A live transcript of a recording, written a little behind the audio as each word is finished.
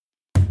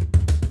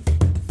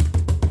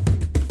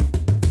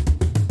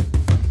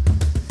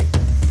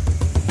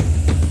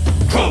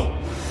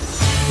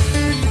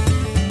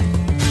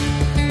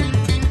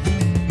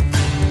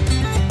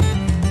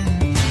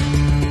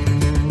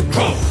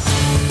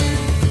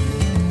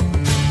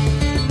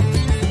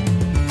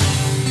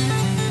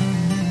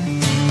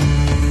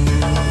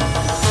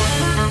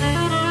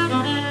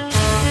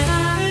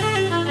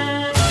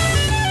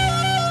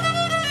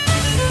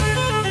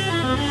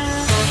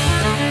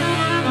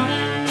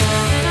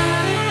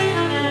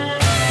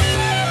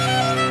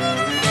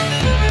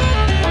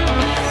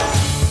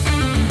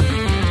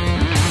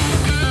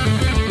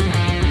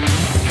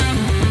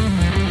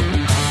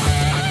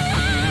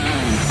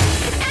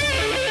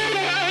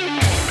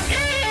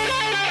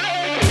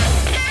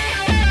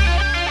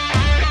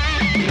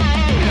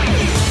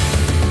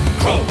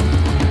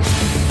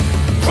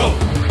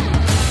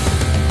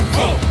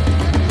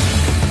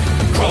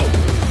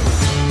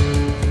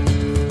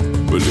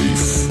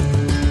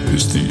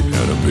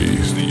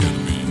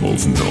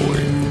of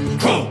knowing.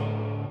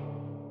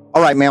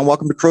 All right, man.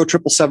 Welcome to Crow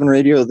 777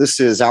 Radio. This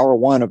is hour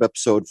one of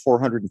episode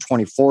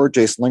 424.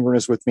 Jason Lingren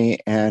is with me,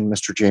 and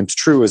Mr. James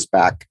True is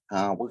back.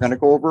 We're going to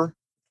go over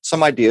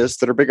some ideas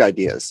that are big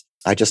ideas.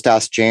 I just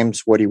asked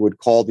James what he would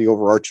call the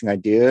overarching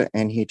idea,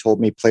 and he told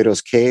me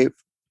Plato's Cave,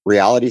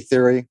 reality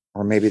theory,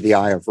 or maybe the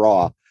Eye of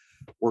Ra.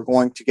 We're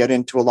going to get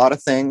into a lot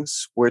of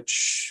things,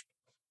 which,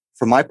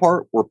 for my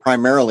part, were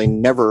primarily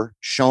never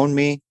shown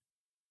me,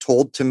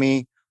 told to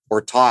me,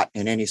 or taught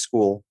in any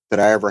school that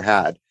I ever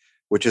had,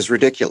 which is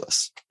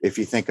ridiculous if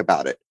you think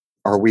about it.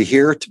 Are we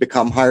here to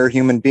become higher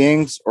human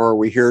beings, or are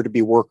we here to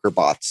be worker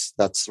bots?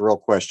 That's the real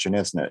question,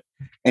 isn't it?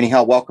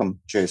 Anyhow, welcome,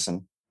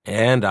 Jason.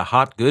 And a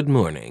hot good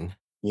morning.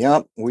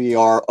 Yep, we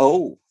are.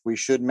 Oh, we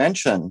should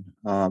mention,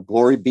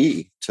 glory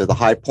be to the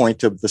high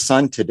point of the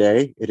sun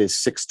today. It is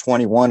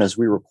 6:21 as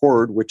we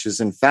record, which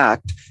is in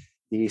fact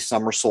the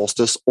summer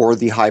solstice or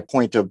the high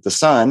point of the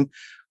sun,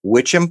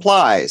 which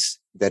implies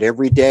that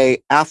every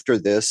day after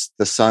this,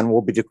 the sun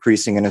will be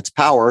decreasing in its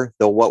power,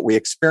 though what we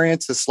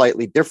experience is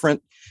slightly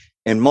different.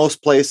 In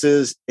most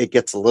places, it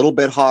gets a little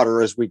bit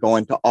hotter as we go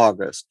into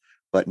August.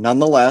 But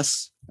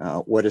nonetheless,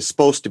 what is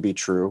supposed to be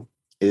true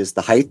is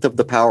the height of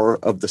the power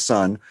of the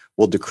sun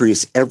will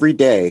decrease every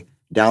day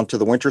down to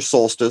the winter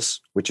solstice,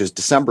 which is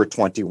December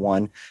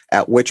 21,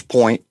 at which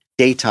point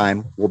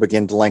daytime will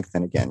begin to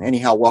lengthen again.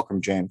 Anyhow,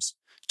 welcome, James.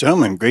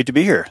 Gentlemen, great to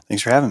be here.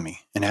 Thanks for having me,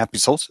 and happy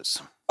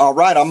solstice. All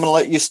right, I'm going to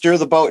let you steer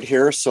the boat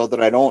here so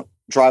that I don't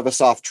drive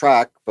us off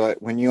track. But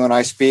when you and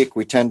I speak,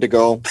 we tend to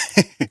go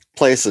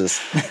places.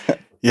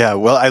 Yeah,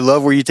 well, I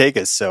love where you take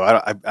us, so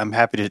I'm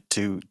happy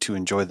to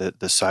enjoy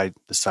the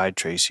side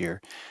trace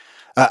here.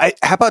 How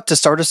about to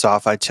start us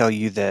off? I tell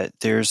you that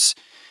there's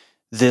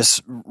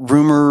this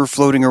rumor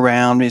floating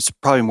around. It's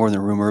probably more than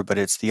a rumor, but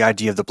it's the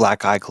idea of the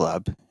Black Eye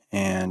Club,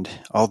 and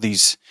all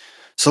these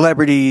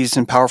celebrities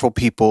and powerful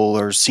people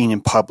are seen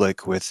in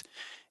public with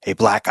a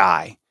black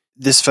eye.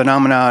 This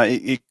phenomena,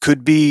 it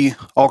could be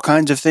all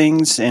kinds of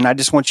things, and I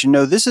just want you to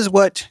know this is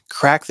what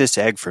cracked this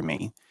egg for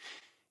me,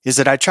 is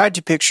that I tried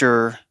to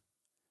picture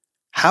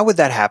how would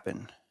that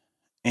happen,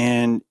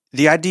 and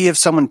the idea of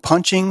someone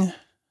punching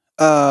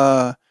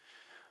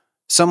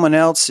someone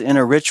else in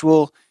a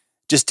ritual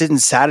just didn't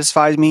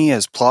satisfy me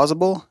as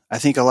plausible. I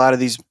think a lot of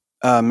these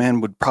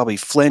men would probably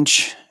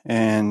flinch,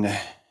 and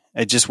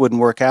it just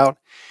wouldn't work out.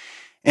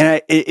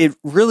 And it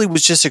really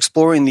was just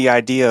exploring the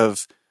idea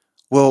of,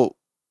 well,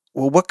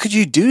 what could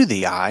you do to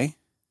the eye?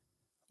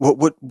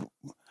 What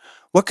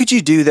could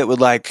you do that would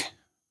like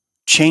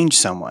change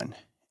someone?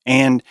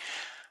 And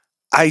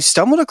I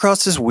stumbled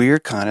across this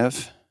weird kind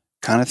of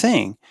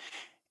thing.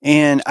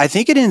 And I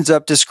think it ends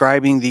up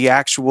describing the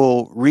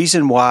actual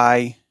reason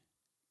why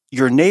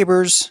your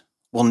neighbors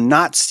will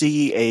not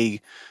see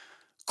a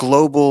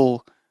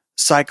global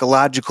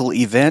psychological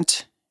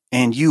event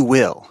and you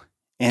will.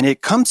 And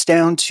it comes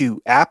down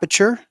to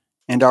aperture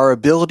and our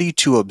ability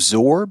to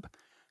absorb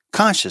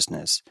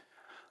consciousness,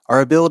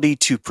 our ability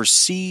to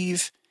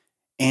perceive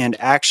and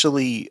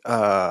actually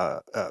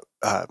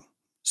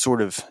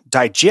sort of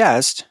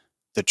digest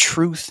the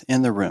truth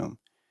in the room.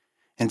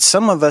 And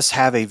some of us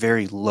have a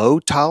very low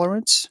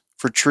tolerance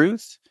for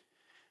truth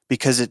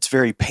because it's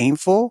very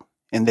painful,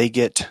 and they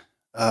get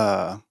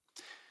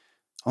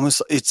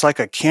almost, it's like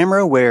a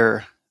camera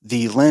where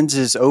the lens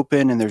is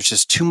open and there's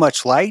just too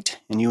much light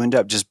and you end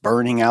up just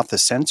burning out the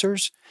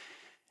sensors.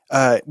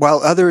 While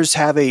others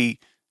have a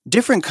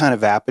different kind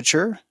of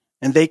aperture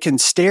and they can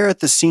stare at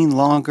the scene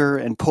longer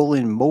and pull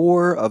in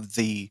more of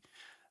the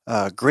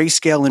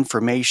grayscale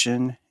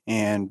information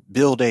and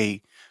build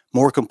a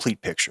more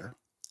complete picture.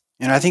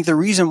 And I think the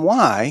reason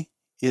why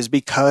is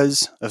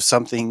because of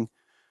something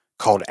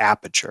called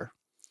aperture.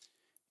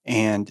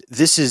 And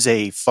this is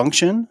a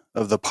function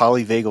of the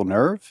polyvagal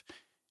nerve.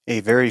 A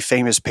very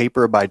famous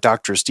paper by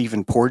Dr.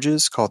 Stephen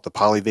Porges called The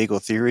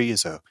Polyvagal Theory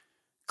is a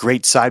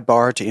great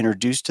sidebar to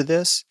introduce to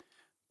this.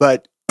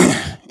 But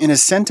in a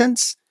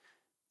sentence,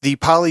 the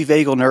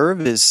polyvagal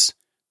nerve is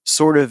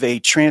sort of a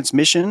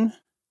transmission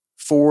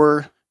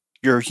for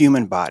your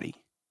human body.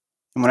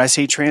 And when I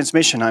say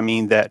transmission, I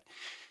mean that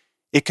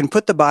it can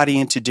put the body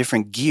into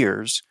different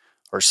gears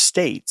or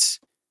states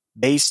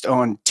based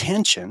on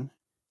tension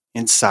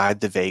inside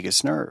the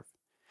vagus nerve.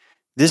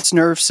 This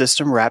nerve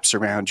system wraps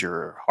around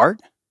your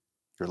heart,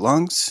 your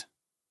lungs,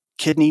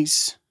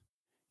 kidneys,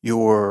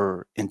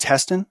 your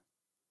intestine,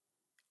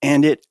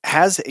 and it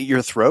has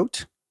your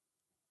throat.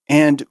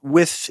 And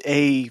with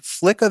a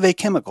flick of a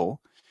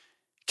chemical,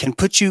 can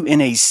put you in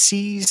a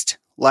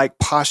seized-like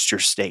posture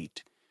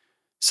state,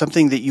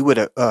 something that you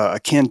would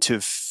akin to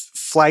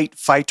flight,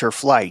 fight, or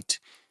flight.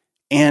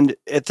 And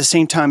at the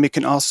same time, it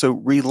can also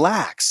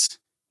relax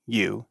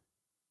you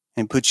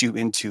and put you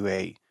into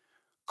a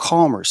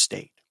calmer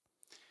state.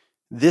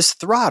 This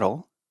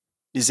throttle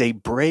is a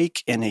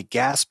brake and a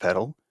gas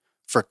pedal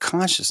for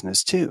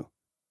consciousness too.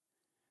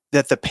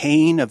 That the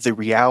pain of the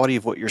reality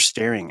of what you're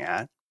staring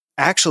at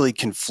actually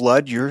can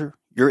flood your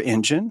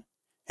engine,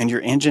 and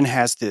your engine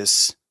has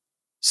this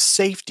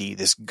safety,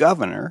 this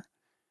governor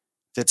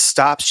that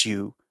stops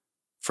you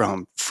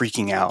from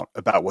freaking out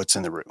about what's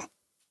in the room.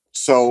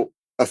 So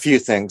a few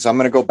things. I'm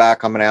going to go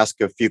back. I'm going to ask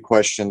a few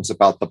questions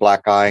about the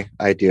black eye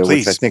idea,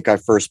 Please. which I think I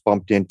first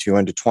bumped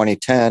into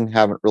 2010.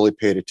 Haven't really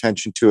paid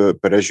attention to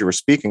it. But as you were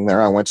speaking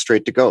there, I went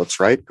straight to goats,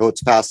 right?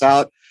 Goats pass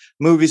out.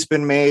 Movie's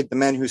been made. The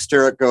men who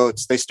stare at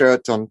goats, they stare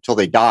at them until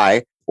they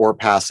die or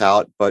pass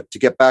out. But to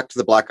get back to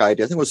the black eye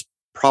idea, I think it was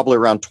probably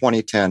around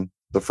 2010,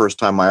 the first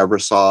time I ever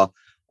saw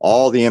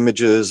all the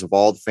images of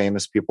all the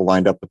famous people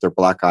lined up with their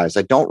black eyes.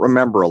 I don't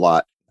remember a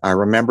lot. I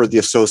remember the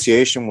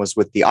association was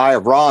with the Eye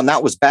of Ra, and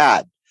that was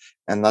bad.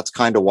 And that's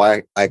kind of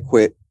why I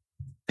quit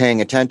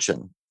paying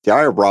attention. The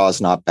Eye of Ra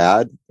is not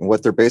bad. And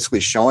what they're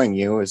basically showing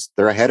you is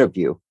they're ahead of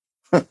you.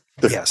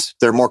 Yes.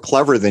 They're more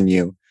clever than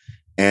you.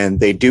 And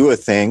they do a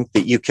thing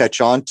that you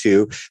catch on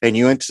to, and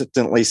you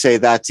instantly say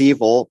that's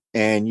evil,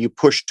 and you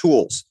push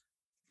tools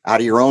out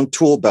of your own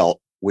tool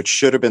belt, which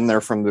should have been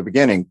there from the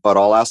beginning. But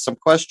I'll ask some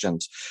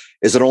questions.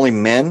 Is it only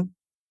men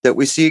that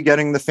we see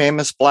getting the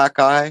famous black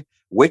eye?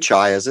 Which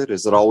eye is it?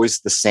 Is it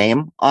always the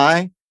same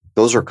eye?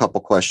 Those are a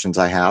couple questions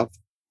I have.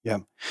 Yeah.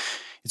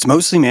 It's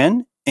mostly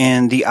men,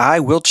 and the eye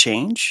will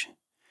change.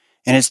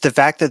 And it's the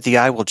fact that the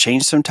eye will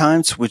change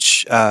sometimes,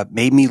 which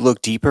made me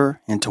look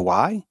deeper into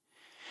why.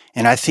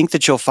 And I think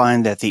that you'll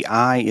find that the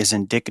eye is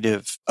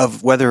indicative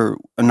of whether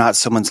or not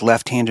someone's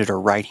left-handed or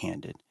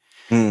right-handed.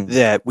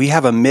 That we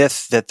have a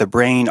myth that the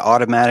brain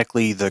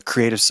automatically, the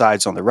creative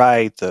side's on the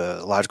right,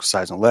 the logical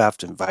side's on the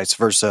left, and vice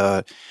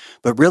versa.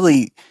 But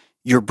really,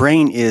 your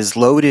brain is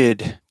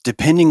loaded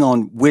depending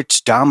on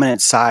which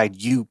dominant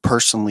side you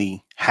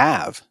personally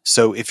have.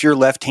 So if you're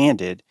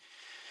left-handed,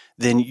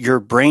 then your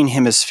brain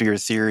hemisphere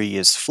theory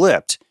is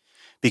flipped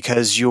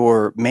because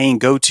your main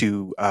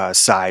go-to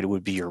side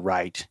would be your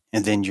right,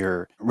 and then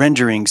your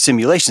rendering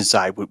simulation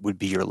side would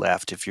be your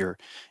left if you're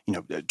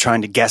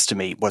trying to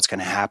guesstimate what's going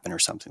to happen or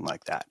something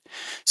like that.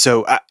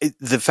 So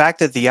the fact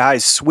that the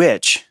eyes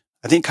switch,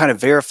 I think, kind of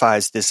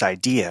verifies this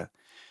idea.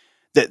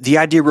 The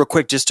idea, real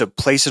quick, just to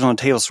place it on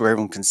the table so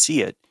everyone can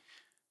see it,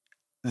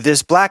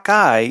 this black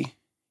eye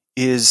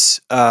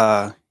is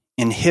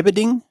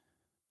inhibiting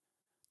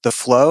the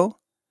flow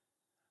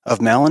of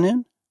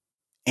melanin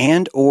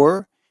and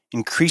or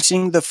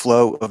increasing the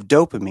flow of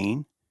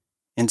dopamine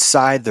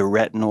inside the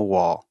retinal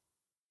wall.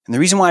 And the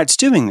reason why it's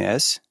doing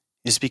this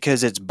is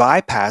because it's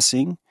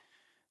bypassing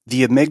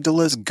the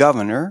amygdala's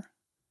governor.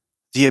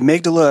 The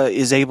amygdala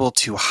is able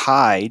to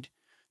hide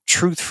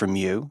truth from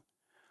you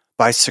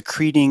by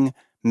secreting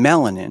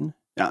melanin.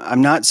 Now,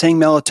 I'm not saying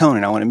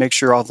melatonin. I want to make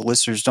sure all the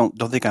listeners don't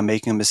think I'm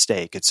making a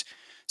mistake. It's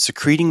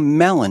secreting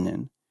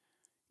melanin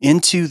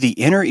into the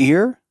inner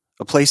ear,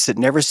 a place that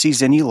never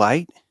sees any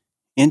light,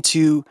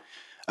 into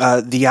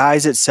the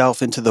eyes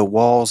itself, into the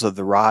walls of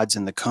the rods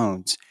and the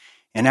cones,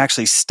 and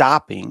actually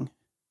stopping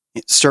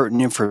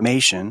certain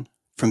information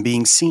from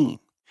being seen.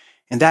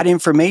 And that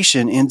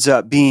information ends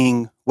up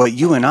being what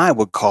you and I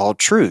would call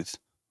truth.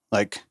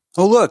 Like,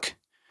 oh, look,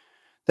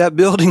 that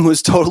building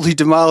was totally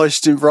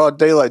demolished in broad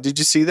daylight. Did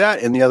you see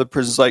that? And the other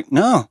person's like,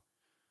 no,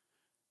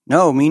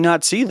 me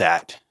not see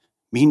that.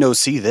 Me no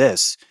see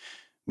this.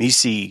 Me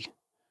see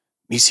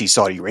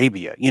Saudi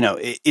Arabia.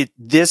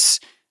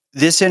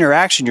 This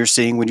interaction you're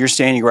seeing when you're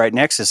standing right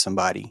next to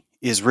somebody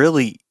is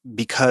really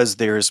because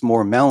there's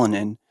more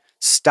melanin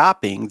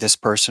stopping this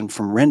person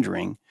from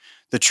rendering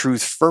the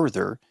truth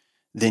further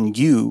than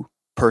you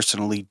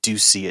personally do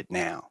see it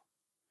now.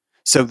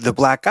 So the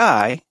black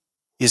eye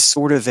is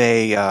sort of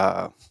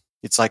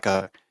it's like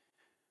a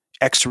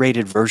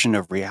X-rated version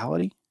of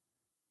reality.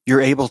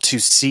 You're able to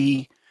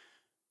see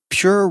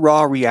pure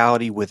raw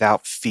reality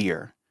without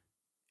fear.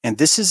 And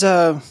this is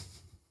a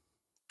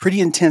pretty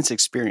intense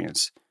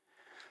experience.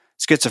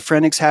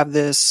 Schizophrenics have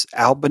this,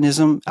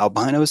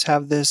 albinos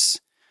have this,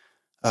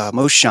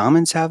 most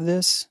shamans have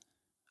this.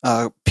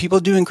 People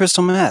doing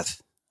crystal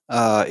meth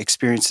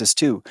experience this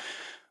too.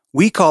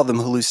 We call them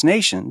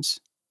hallucinations,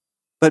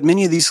 but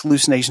many of these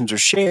hallucinations are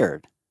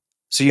shared.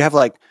 So you have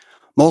like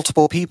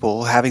multiple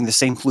people having the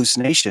same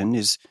hallucination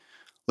is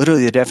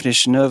literally the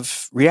definition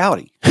of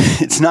reality.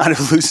 It's not a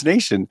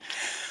hallucination,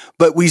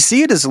 but we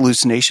see it as a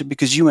hallucination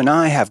because you and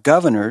I have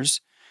governors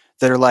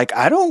that are like,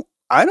 I don't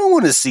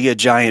want to see a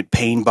giant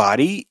pain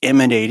body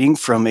emanating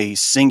from a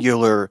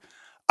singular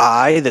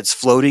eye that's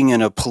floating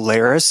in a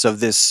Polaris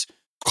of this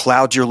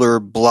cloudular,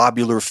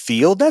 blobular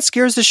field. That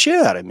scares the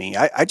shit out of me.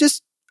 I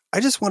just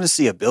want to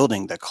see a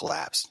building that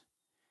collapsed.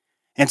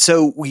 And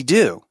so we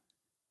do.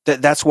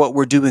 That's what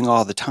we're doing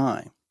all the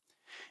time.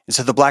 And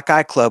so the Black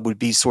Eye Club would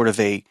be sort of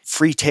a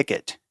free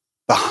ticket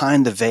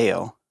behind the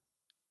veil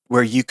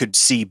where you could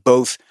see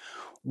both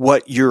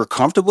what you're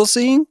comfortable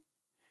seeing,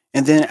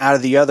 and then out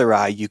of the other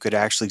eye, you could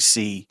actually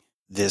see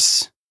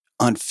this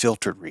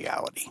unfiltered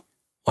reality.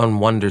 One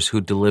wonders who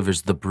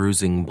delivers the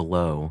bruising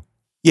blow.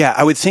 Yeah,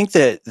 I would think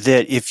that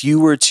if you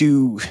were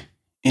to,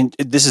 and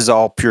this is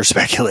all pure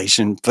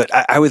speculation, but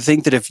I would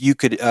think that if you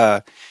could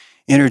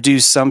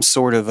introduce some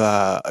sort of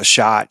a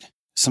shot,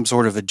 some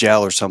sort of a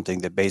gel or something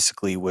that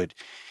basically would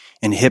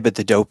inhibit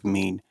the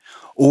dopamine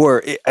or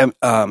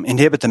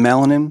inhibit the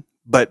melanin,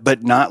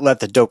 but not let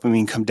the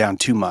dopamine come down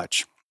too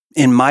much.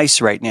 In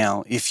mice right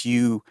now,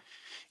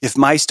 if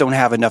mice don't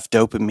have enough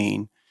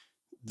dopamine,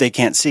 they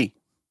can't see.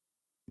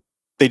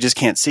 They just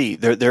can't see.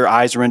 Their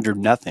eyes render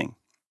nothing.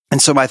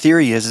 And so my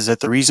theory is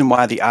that the reason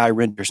why the eye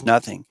renders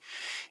nothing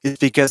is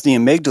because the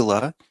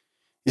amygdala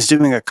is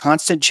doing a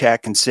constant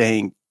check and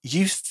saying,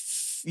 you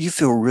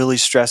feel really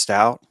stressed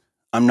out.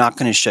 I'm not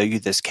going to show you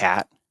this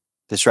cat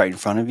that's right in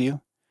front of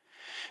you.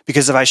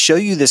 Because if I show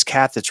you this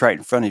cat that's right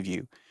in front of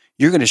you,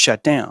 you're going to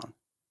shut down.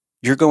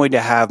 You're going to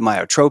have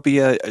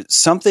myotropia.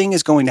 Something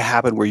is going to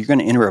happen where you're going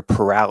to enter a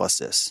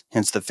paralysis,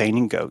 hence the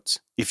fainting goats,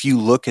 if you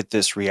look at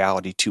this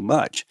reality too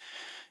much.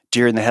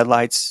 Deer in the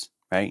headlights,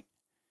 right?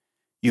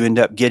 You end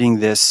up getting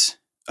this.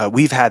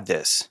 We've had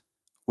this,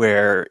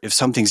 where if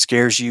something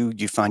scares you,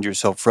 you find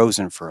yourself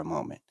frozen for a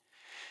moment.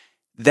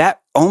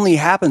 That only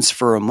happens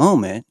for a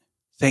moment,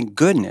 thank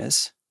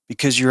goodness,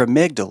 because your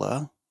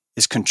amygdala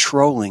is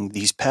controlling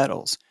these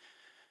petals,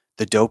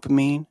 the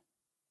dopamine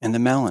and the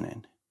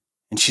melanin.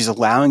 And she's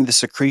allowing the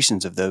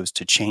secretions of those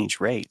to change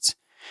rates.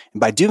 And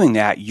by doing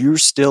that, you're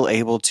still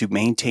able to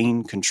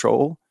maintain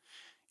control.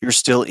 You're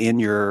still in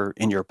your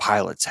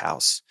pilot's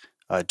house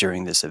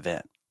during this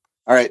event.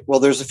 All right.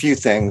 Well, there's a few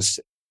things.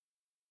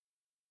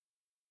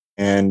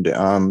 And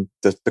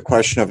the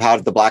question of how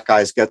did the black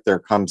eyes get there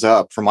comes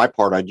up. For my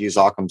part, I'd use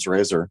Occam's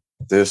razor.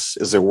 This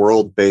is a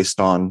world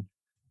based on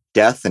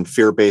death and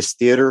fear-based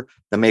theater.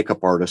 The makeup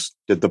artist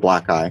did the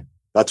black eye.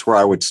 That's where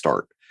I would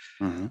start.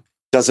 Mm-hmm.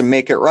 Doesn't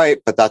make it right,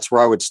 but that's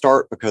where I would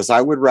start, because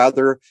I would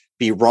rather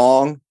be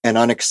wrong and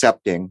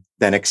unaccepting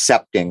than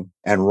accepting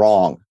and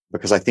wrong,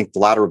 because I think the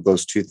latter of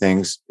those two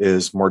things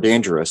is more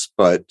dangerous.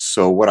 But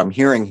so what I'm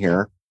hearing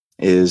here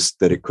is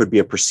that it could be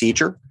a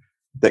procedure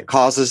that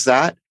causes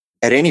that.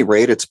 At any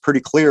rate, it's pretty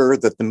clear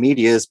that the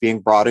media is being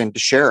brought in to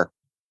share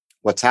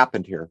what's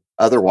happened here.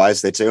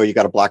 Otherwise, they'd say, oh, you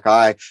got a black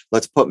eye.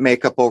 Let's put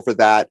makeup over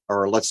that,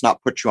 or let's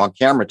not put you on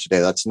camera today.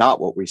 That's not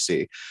what we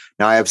see.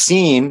 Now, I have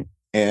seen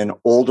in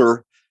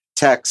older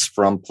texts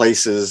from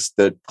places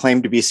that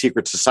claim to be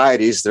secret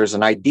societies, there's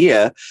an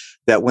idea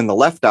that when the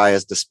left eye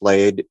is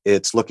displayed,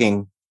 it's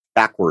looking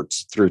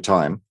backwards through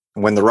time.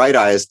 When the right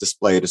eye is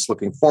displayed, it's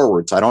looking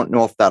forwards. I don't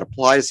know if that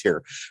applies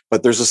here,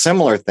 but there's a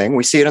similar thing.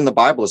 We see it in the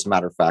Bible, as a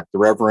matter of fact. The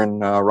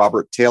Reverend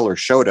Robert Taylor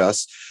showed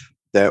us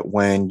that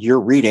when you're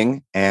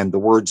reading and the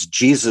words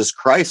Jesus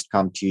Christ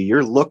come to you,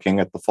 you're looking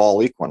at the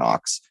fall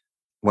equinox.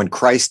 When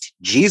Christ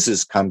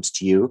Jesus comes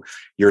to you,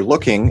 you're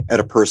looking at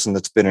a person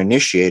that's been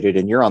initiated,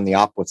 and you're on the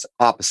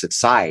opposite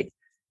side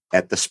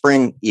at the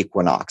spring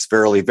equinox.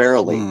 Verily,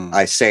 verily,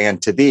 I say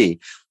unto thee.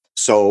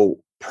 So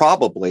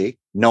probably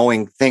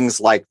knowing things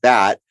like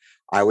that,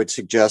 I would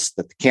suggest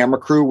that the camera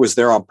crew was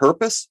there on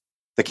purpose.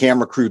 The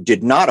camera crew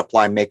did not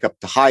apply makeup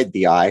to hide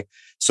the eye.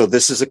 So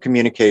this is a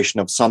communication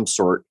of some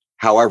sort,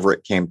 however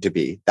it came to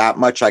be. That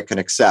much I can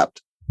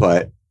accept.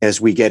 But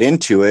as we get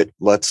into it,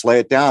 let's lay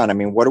it down. I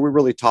mean, what are we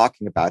really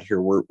talking about here?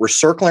 We're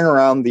circling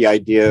around the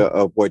idea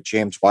of what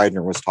James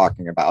Widener was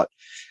talking about,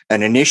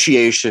 an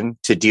initiation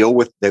to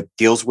that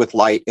deals with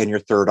light in your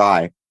third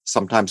eye,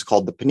 sometimes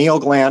called the pineal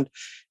gland.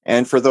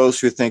 And for those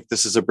who think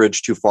this is a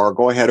bridge too far,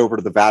 go ahead over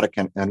to the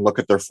Vatican and look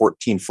at their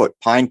 14-foot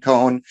pine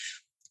cone.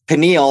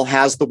 Pineal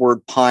has the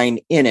word pine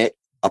in it.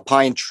 A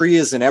pine tree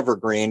is an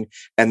evergreen,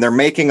 and they're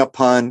making a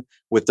pun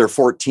with their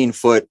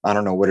 14-foot, I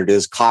don't know what it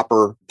is,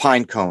 copper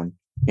pine cone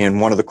in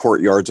one of the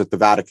courtyards at the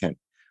Vatican.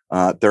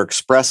 They're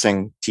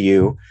expressing to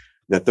you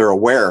that they're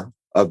aware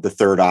of the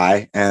third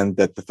eye and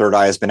that the third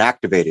eye has been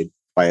activated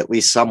by at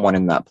least someone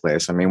in that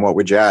place. I mean, what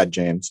would you add,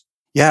 James?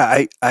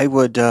 Yeah, I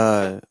would,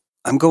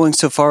 I'm going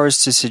so far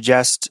as to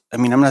suggest, I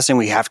mean, I'm not saying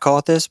we have to call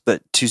it this,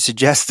 but to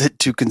suggest that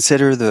to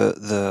consider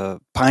the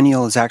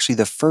pineal is actually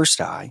the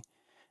first eye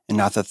and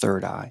not the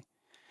third eye.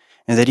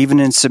 And that even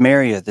in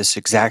Samaria, this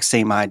exact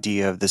same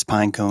idea of this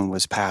pine cone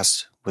was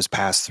passed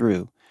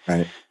through.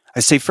 Right. I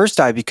say first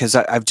eye because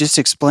I've just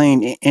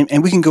explained,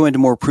 and we can go into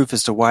more proof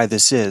as to why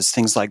this is.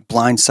 Things like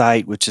blind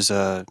sight, which is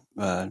something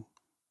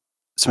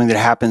that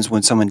happens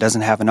when someone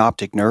doesn't have an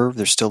optic nerve.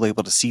 They're still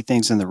able to see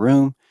things in the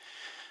room.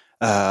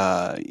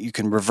 You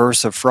can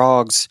reverse a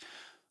frog's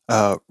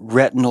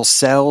retinal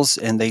cells,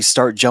 and they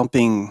start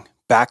jumping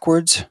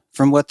backwards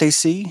from what they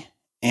see.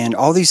 And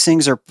all these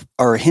things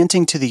are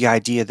hinting to the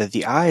idea that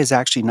the eye is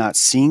actually not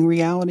seeing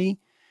reality.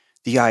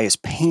 The eye is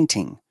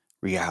painting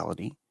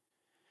reality.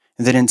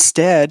 And that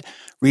instead,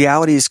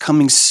 reality is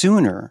coming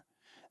sooner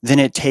than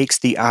it takes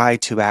the eye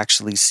to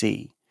actually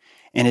see.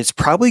 And it's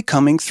probably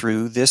coming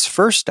through this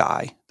first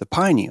eye, the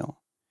pineal.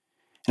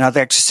 And I'd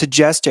like to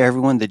suggest to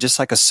everyone that just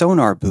like a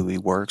sonar buoy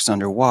works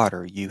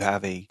underwater, you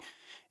have a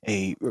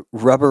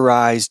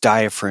rubberized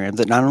diaphragm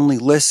that not only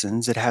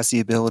listens, it has the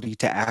ability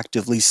to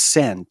actively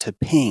send, to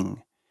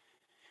ping.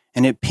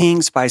 And it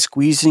pings by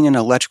squeezing an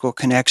electrical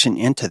connection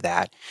into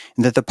that,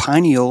 and that the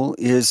pineal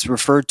is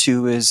referred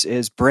to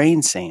as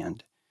brain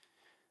sand.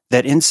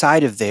 That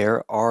inside of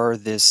there are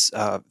this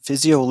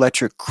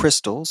physioelectric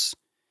crystals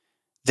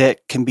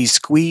that can be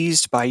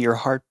squeezed by your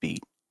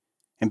heartbeat.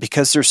 And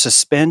because they're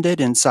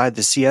suspended inside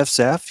the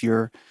CSF,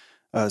 your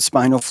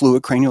spinal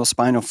fluid, cranial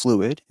spinal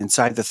fluid,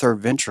 inside the third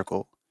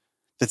ventricle,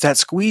 that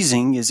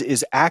squeezing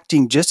is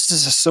acting just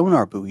as a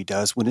sonar buoy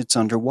does when it's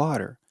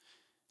underwater.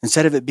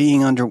 Instead of it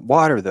being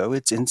underwater, though,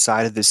 it's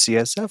inside of the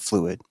CSF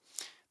fluid.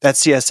 That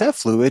CSF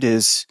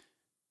fluid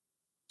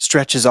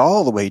stretches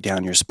all the way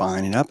down your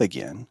spine and up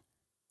again,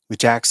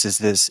 which acts as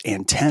this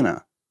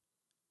antenna.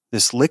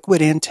 This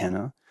liquid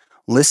antenna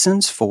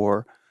listens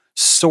for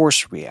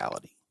source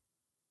reality.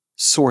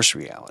 Source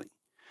reality.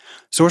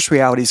 Source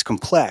reality is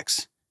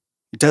complex.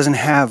 It doesn't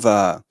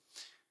have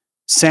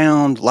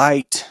sound,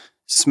 light,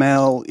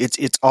 smell.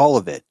 It's all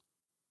of it.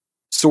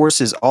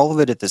 Source is all of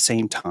it at the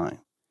same time.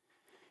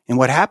 And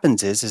what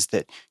happens is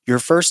that your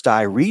first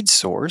eye reads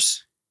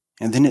source,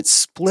 and then it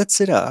splits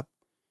it up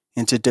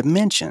into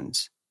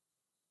dimensions.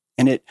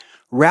 And it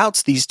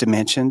routes these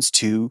dimensions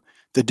to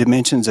the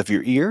dimensions of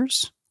your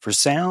ears for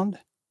sound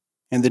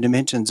and the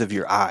dimensions of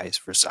your eyes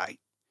for sight.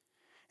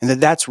 And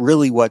that's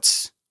really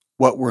what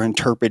we're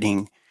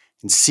interpreting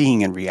and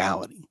seeing in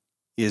reality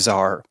is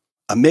our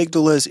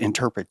amygdala's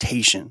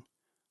interpretation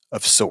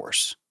of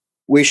source.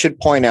 We should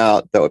point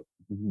out that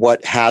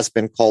what has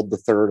been called the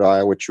third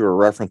eye, which you were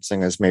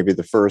referencing as maybe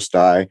the first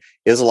eye,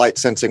 is a light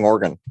sensing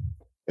organ.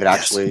 It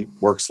actually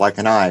works like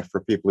an eye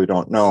for people who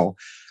don't know.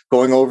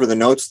 Going over the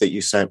notes that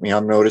you sent me,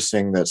 I'm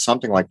noticing that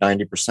something like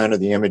 90% of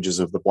the images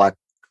of the Black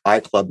Eye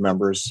Club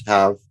members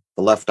have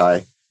the left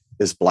eye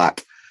is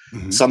black.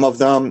 Mm-hmm. Some of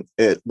them,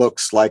 it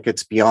looks like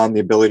it's beyond the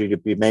ability to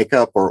be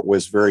makeup, or it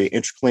was very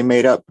intricately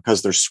made up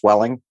because there's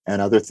swelling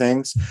and other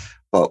things.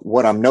 But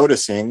what I'm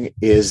noticing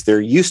is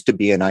there used to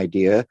be an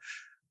idea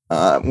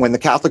when the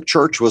Catholic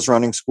Church was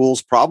running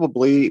schools,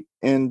 probably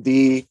in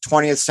the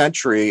 20th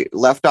century,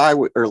 left eye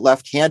or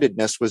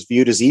left-handedness was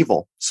viewed as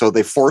evil. So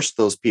they forced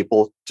those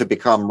people to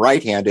become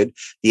right-handed.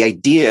 The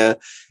idea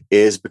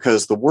is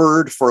because the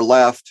word for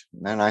left,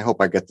 and I hope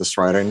I get this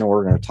right, I know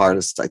we're going to talk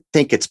this, I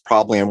think it's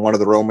probably in one of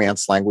the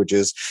Romance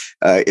languages,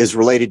 is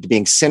related to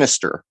being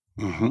sinister.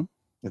 Mm-hmm.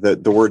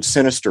 The word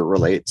sinister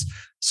relates.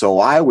 So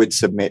I would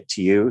submit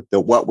to you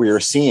that what we are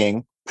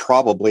seeing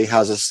probably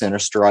has a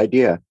sinister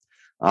idea.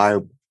 I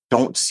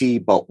don't see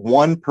but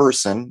one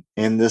person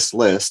in this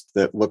list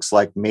that looks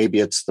like maybe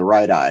it's the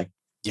right eye.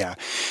 Yeah.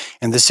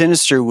 And the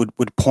sinister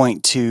would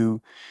point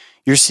to,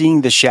 you're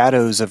seeing the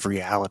shadows of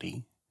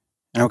reality.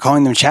 And I'm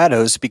calling them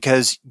shadows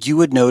because you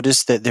would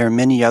notice that there are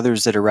many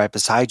others that are right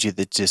beside you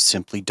that just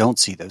simply don't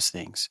see those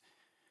things.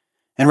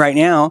 And right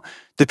now,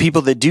 the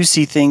people that do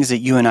see things that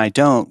you and I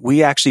don't,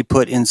 we actually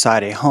put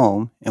inside a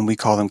home and we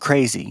call them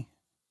crazy.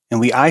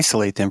 And we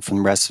isolate them from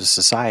the rest of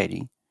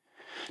society.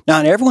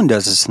 Not everyone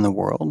does this in the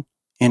world.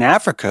 In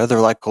Africa,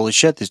 they're like, holy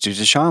shit, this dude's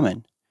a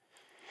shaman.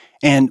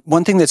 And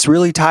one thing that's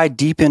really tied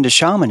deep into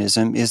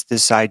shamanism is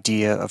this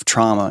idea of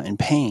trauma and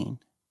pain.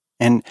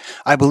 And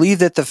I believe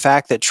that the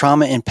fact that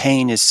trauma and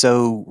pain is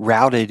so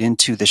routed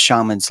into the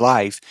shaman's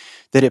life,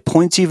 that it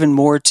points even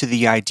more to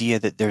the idea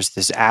that there's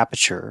this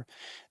aperture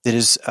that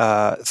is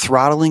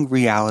throttling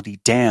reality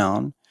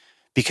down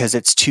because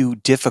it's too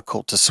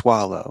difficult to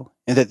swallow.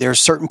 And that there are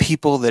certain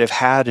people that have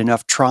had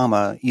enough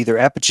trauma, either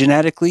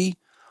epigenetically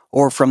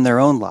or from their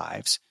own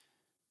lives,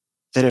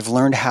 that have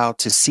learned how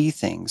to see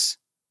things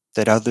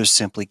that others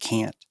simply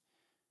can't.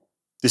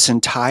 This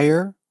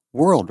entire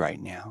world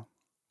right now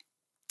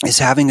is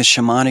having a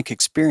shamanic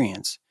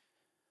experience.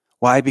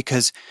 Why?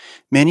 Because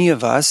many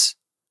of us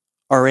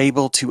are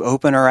able to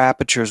open our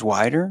apertures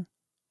wider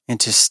and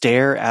to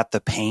stare at the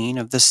pain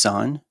of the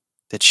sun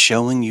that's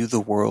showing you the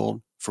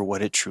world for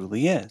what it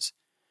truly is.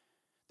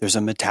 There's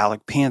a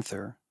metallic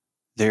panther.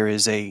 There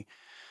is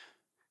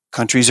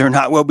countries are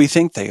not what we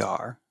think they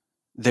are.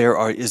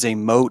 Is a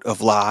moat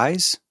of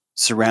lies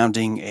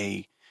surrounding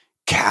a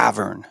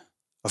cavern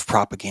of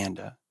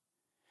propaganda.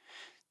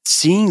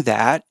 Seeing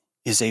that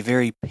is a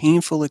very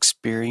painful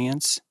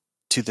experience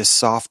to the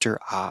softer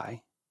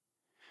eye.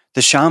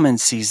 The shaman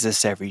sees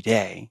this every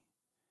day.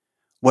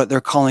 What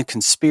they're calling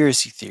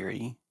conspiracy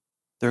theory,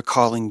 they're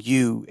calling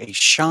you a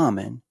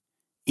shaman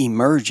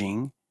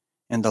emerging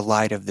in the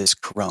light of this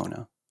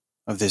corona,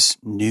 of this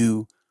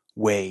new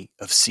way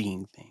of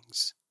seeing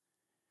things.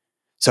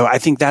 So I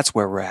think that's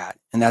where we're at.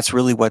 And that's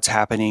really what's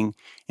happening.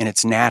 And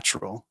it's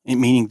natural,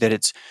 meaning that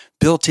it's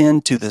built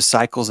into the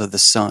cycles of the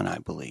sun, I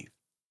believe.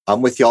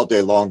 I'm with you all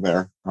day long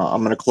there.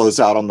 I'm going to close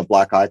out on the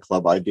Black Eye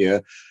Club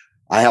idea.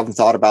 I haven't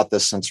thought about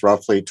this since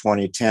roughly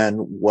 2010.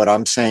 What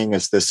I'm saying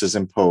is this is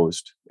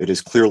imposed. It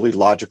is clearly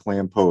logically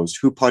imposed.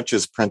 Who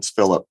punches Prince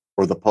Philip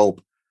or the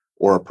Pope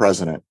or a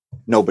president?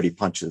 Nobody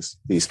punches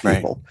these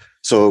people. Right.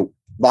 So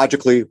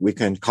logically, we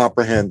can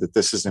comprehend that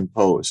this is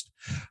imposed.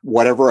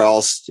 Whatever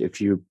else,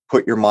 if you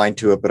put your mind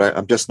to it, but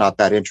I'm just not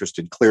that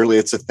interested. Clearly,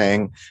 it's a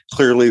thing.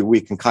 Clearly,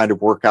 we can kind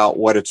of work out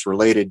what it's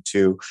related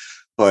to.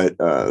 But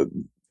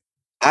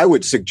I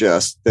would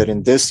suggest that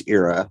in this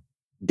era,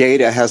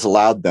 data has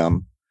allowed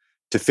them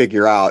to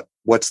figure out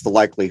what's the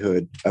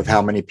likelihood of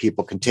how many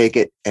people can take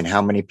it and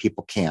how many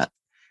people can't,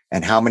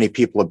 and how many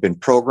people have been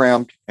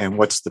programmed and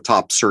what's the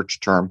top search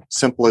term.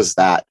 Simple as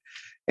that.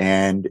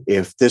 And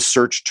if this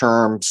search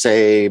term,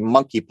 say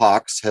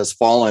monkeypox, has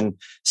fallen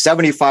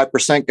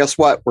 75%, guess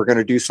what? We're going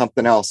to do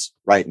something else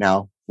right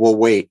now. We'll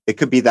wait. It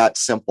could be that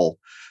simple.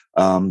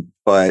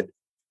 But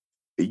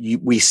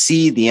we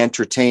see the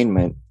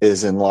entertainment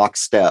is in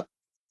lockstep.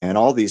 And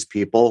all these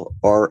people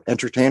are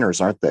entertainers,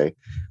 aren't they?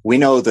 We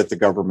know that the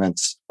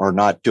governments are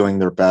not doing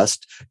their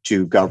best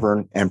to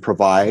govern and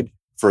provide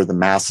for the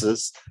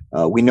masses.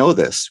 We know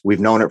this. We've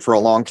known it for a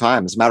long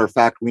time. As a matter of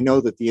fact, we know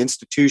that the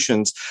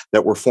institutions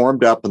that were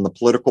formed up and the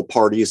political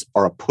parties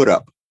are a put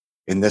up.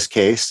 In this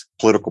case,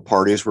 political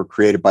parties were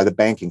created by the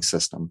banking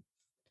system.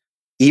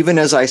 Even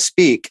as I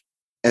speak,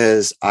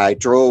 as I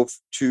drove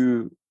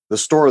to the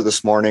store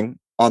this morning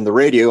on the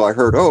radio, I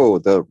heard,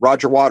 the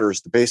Roger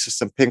Waters, the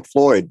bassist in Pink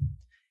Floyd,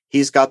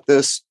 he's got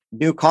this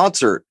new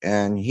concert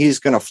and he's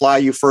going to fly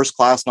you first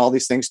class and all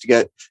these things to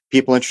get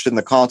people interested in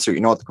the concert.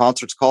 You know what the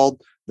concert's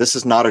called? This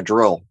is not a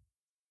drill.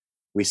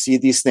 We see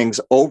these things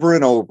over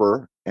and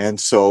over. And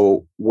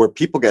so where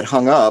people get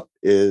hung up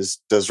is,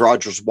 does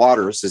Roger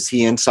Waters, is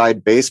he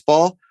inside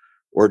baseball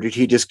or did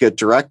he just get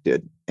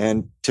directed?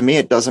 And to me,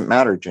 it doesn't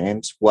matter,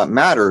 James. What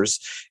matters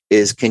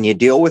is, can you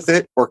deal with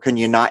it or can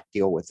you not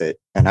deal with it?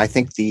 And I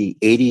think the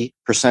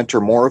 80%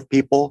 or more of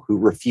people who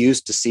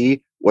refuse to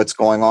see what's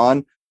going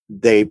on,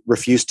 they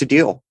refuse to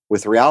deal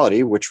with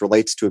reality, which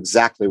relates to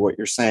exactly what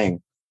you're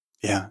saying.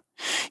 Yeah.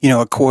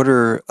 A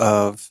quarter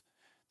of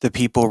the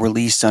people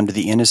released under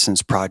the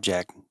Innocence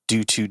Project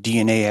due to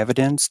DNA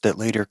evidence that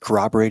later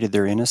corroborated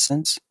their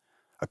innocence,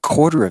 a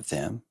quarter of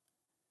them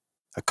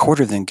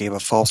gave a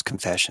false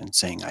confession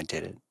saying, I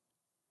did it.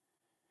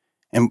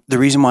 And the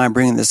reason why I'm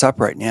bringing this up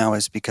right now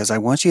is because I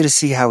want you to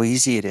see how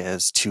easy it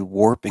is to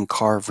warp and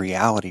carve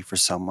reality for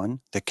someone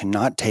that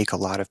cannot take a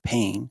lot of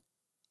pain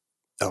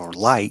or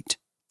light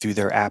through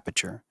their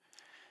aperture.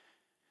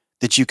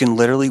 That you can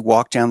literally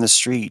walk down the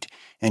street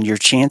and your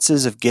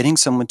chances of getting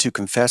someone to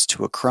confess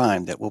to a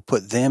crime that will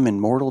put them in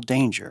mortal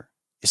danger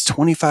is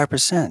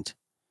 25%.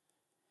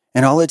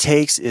 And all it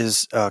takes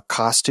is a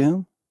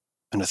costume,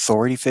 an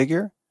authority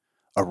figure,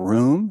 a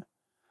room,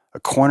 a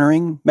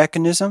cornering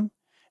mechanism,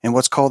 and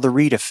what's called the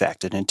Reed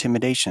effect, a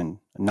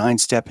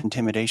 9-step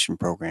intimidation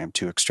program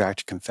to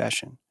extract a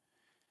confession.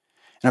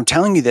 And I'm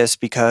telling you this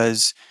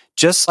because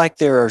just like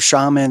there are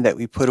shaman that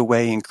we put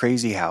away in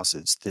crazy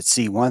houses that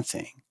see one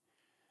thing,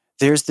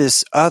 there's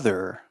this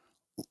other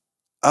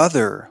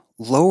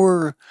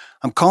lower,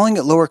 I'm calling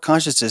it lower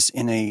consciousness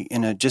in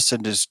a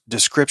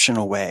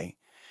descriptional way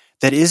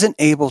that isn't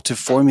able to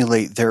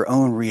formulate their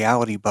own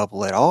reality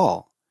bubble at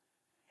all.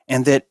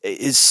 And that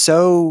is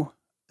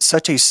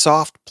such a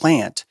soft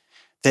plant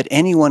that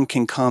anyone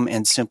can come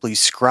and simply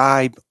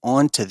scribe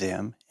onto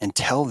them and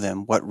tell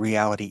them what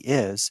reality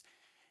is,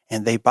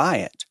 and they buy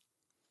it.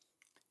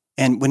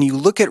 And when you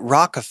look at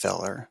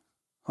Rockefeller,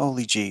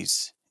 holy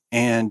geez,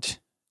 and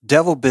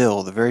Devil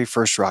Bill, the very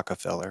first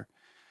Rockefeller,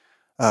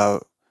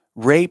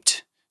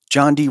 raped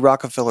John D.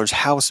 Rockefeller's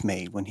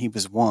housemaid when he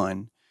was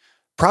 1,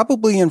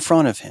 probably in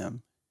front of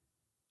him.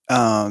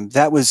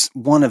 That was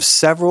one of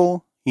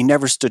several. He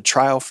never stood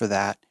trial for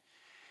that.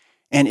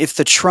 And if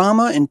the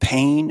trauma and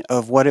pain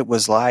of what it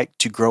was like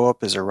to grow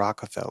up as a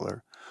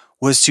Rockefeller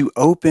was to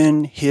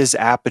open his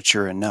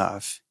aperture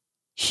enough,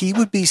 he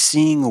would be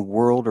seeing a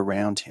world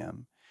around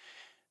him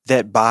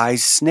that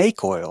buys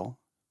snake oil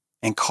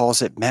and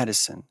calls it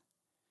medicine.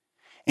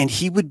 And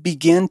he would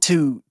begin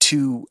to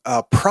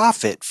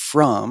profit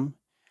from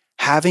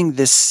having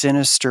this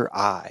sinister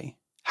eye,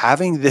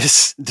 having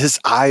this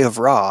eye of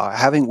Ra,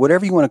 having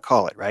whatever you want to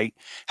call it, right?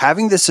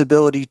 Having this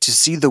ability to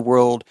see the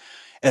world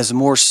as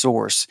more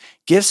source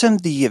gives him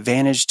the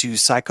advantage to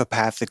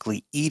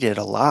psychopathically eat it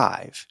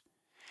alive.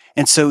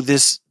 And so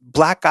this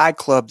black eye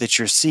club that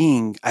you're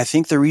seeing, I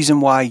think the reason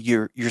why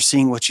you're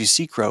seeing what you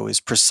see, Crow, is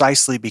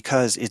precisely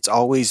because it's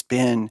always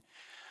been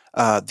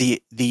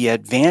the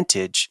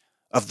advantage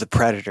of the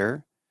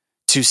predator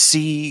to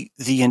see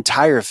the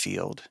entire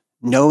field,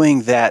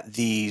 knowing that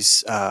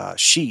these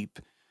sheep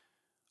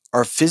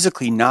are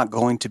physically not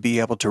going to be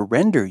able to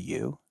render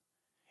you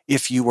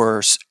if you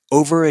were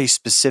over a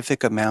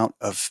specific amount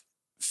of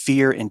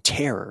fear and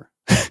terror,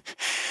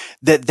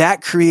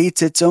 that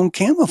creates its own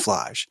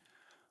camouflage,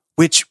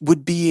 which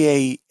would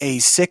be a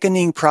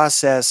sickening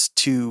process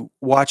to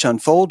watch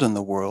unfold in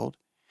the world.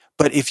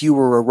 But if you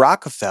were a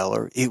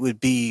Rockefeller, it would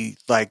be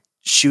like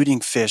shooting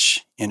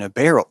fish in a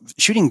barrel,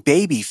 shooting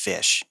baby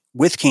fish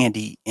with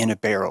candy in a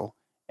barrel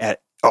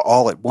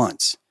all at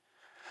once.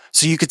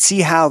 So you could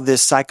see how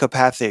this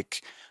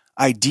psychopathic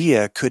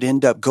idea could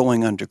end up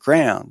going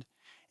underground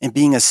and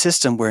being a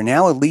system where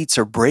now elites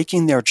are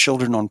breaking their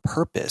children on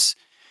purpose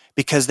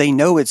because they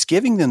know it's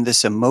giving them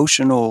this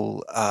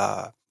emotional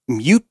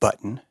mute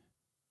button,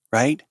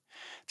 right?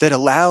 That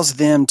allows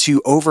them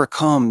to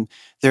overcome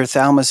their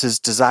thalamus's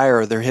desire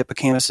or their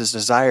hippocampus's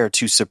desire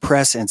to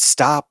suppress and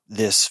stop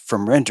this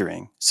from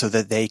rendering so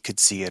that they could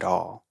see it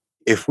all.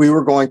 If we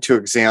were going to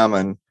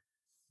examine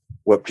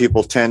what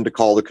people tend to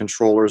call the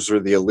controllers or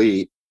the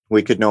elite,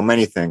 we could know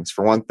many things.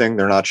 For one thing,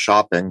 they're not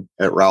shopping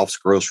at Ralph's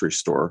grocery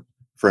store.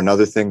 For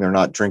another thing, they're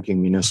not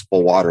drinking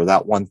municipal water.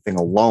 That one thing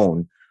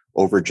alone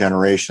over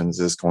generations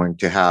is going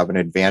to have an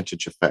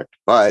advantage effect.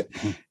 But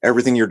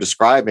everything you're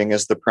describing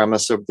is the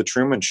premise of the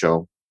Truman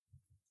Show.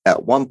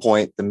 At one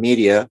point, the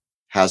media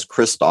has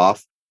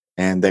Christoph,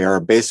 and they are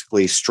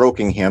basically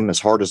stroking him as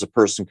hard as a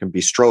person can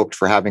be stroked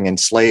for having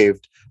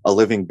enslaved a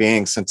living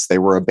being since they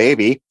were a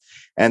baby.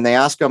 And they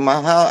ask him,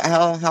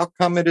 how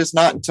come it is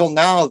not until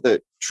now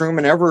that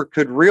Truman ever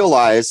could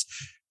realize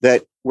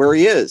that where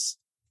he is?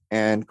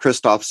 And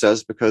Christoph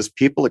says, because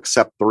people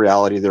accept the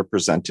reality they're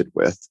presented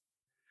with.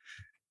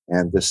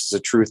 And this is a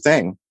true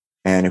thing.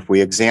 And if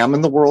we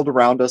examine the world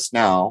around us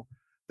now,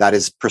 that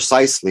is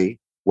precisely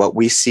what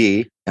we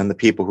see in the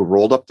people who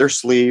rolled up their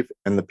sleeve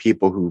and the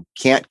people who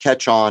can't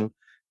catch on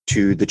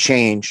to the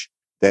change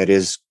that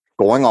is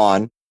going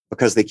on,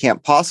 because they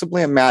can't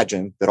possibly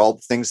imagine that all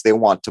the things they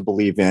want to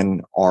believe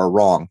in are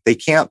wrong. They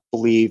can't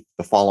believe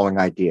the following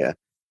idea: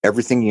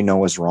 everything you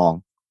know is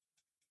wrong.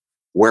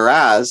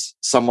 Whereas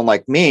someone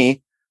like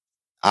me,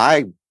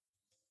 I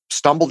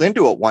stumbled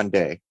into it one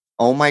day.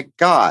 Oh my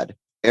God,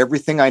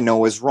 everything I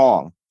know is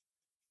wrong.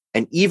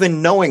 And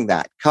even knowing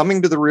that,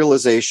 coming to the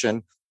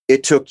realization,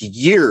 it took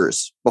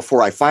years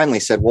before I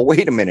finally said, well,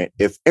 wait a minute.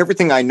 If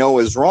everything I know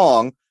is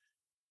wrong,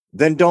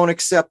 then don't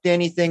accept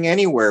anything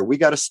anywhere. We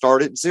got to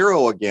start at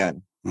zero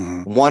again.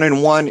 Mm-hmm. 1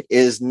 and 1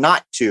 is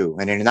not 2.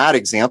 And in that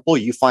example,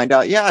 you find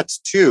out, yeah, it's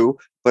 2,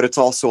 but it's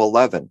also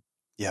 11.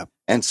 Yeah.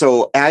 And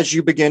so as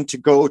you begin to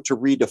go to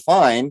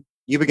redefine,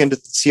 you begin to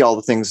see all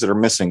the things that are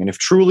missing. And if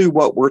truly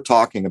what we're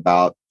talking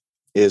about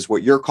is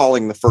what you're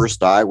calling the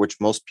first eye, which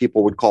most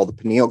people would call the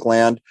pineal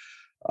gland,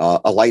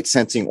 a light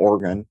sensing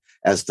organ,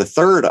 as the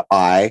third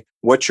eye,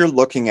 what you're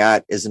looking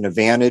at is an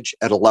advantage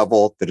at a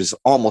level that is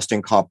almost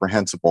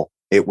incomprehensible.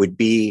 It would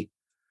be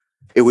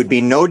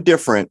no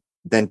different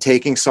than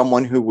taking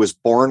someone who was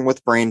born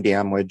with brain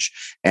damage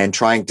and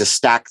trying to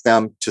stack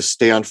them to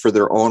stand for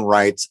their own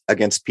rights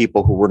against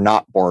people who were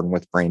not born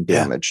with brain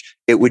damage.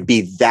 Yeah. It would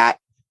be that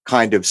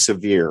kind of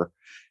severe.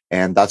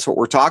 And that's what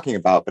we're talking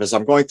about. But as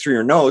I'm going through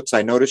your notes,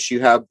 I notice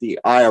you have the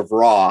Eye of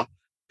Ra.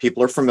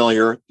 People are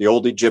familiar, the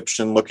old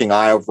Egyptian looking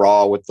Eye of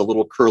Ra with the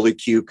little curly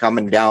Q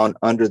coming down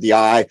under the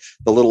eye.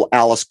 The little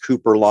Alice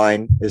Cooper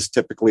line is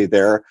typically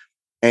there.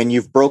 And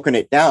you've broken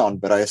it down.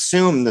 But I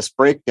assume this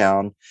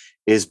breakdown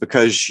is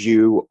because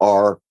you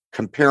are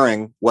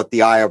comparing what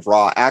the Eye of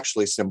Ra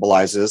actually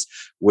symbolizes,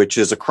 which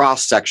is a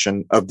cross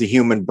section of the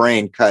human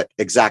brain cut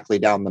exactly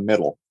down the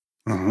middle.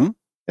 Mm-hmm.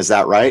 Is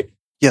that right?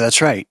 Yeah,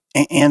 that's right.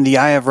 And the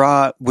Eye of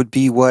Ra would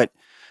be what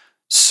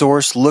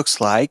Source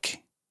looks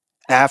like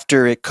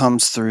after it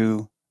comes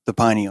through the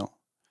pineal.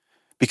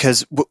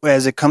 Because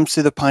as it comes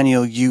through the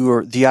pineal,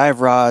 the Eye of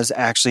Ra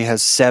actually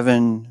has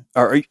 7,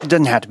 or it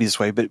doesn't have to be this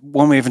way, but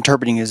one way of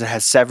interpreting it is it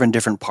has 7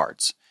 different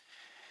parts.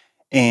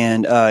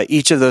 And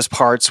each of those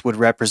parts would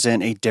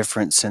represent a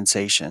different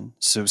sensation.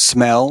 So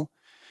smell,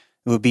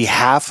 it would be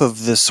half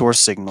of the source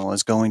signal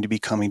is going to be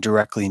coming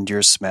directly into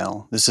your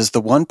smell. This is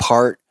the one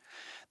part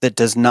that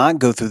does not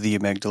go through the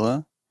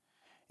amygdala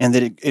and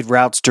that it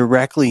routes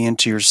directly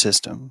into your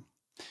system.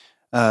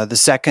 The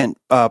second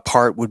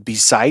part would be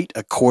sight.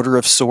 A quarter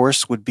of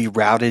source would be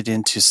routed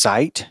into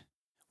sight.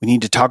 We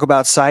need to talk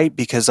about sight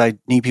because I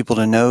need people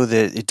to know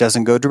that it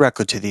doesn't go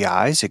directly to the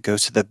eyes. It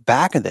goes to the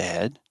back of the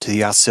head, to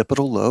the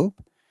occipital lobe,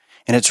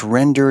 and it's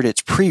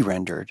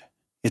pre-rendered.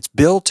 It's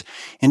built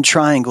in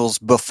triangles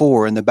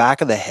in the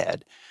back of the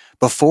head,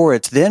 before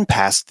it's then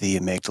passed the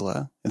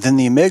amygdala. And then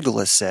the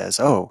amygdala says,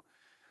 oh,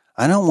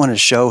 I don't want to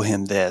show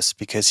him this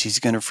because he's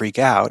going to freak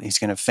out. He's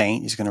going to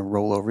faint. He's going to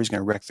roll over. He's going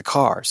to wreck the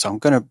car. So I'm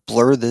going to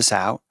blur this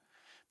out,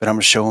 but I'm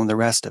going to show him the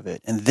rest of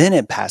it. And then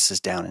it passes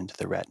down into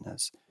the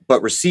retinas.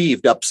 But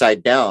received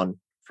upside down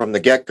from the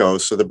get-go.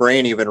 So the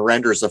brain even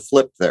renders a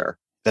flip there.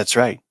 That's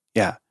right.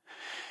 Yeah.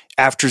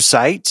 After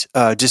sight,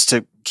 just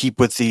to keep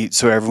with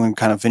so everyone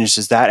kind of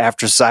finishes that.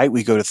 After sight,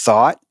 we go to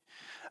thought.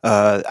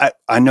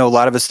 I know a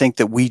lot of us think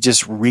that we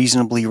just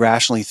reasonably,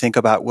 rationally think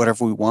about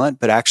whatever we want,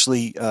 but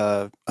actually,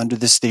 under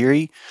this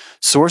theory,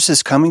 source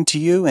is coming to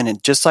you,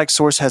 and just like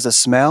source has a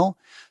smell,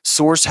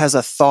 source has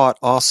a thought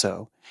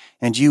also.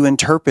 And you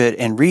interpret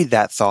and read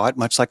that thought,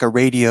 much like a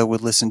radio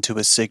would listen to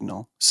a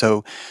signal.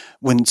 So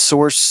when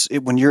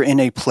you're in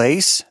a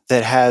place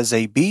that has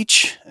a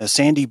beach, a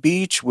sandy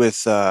beach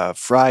with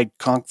fried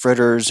conch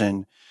fritters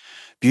and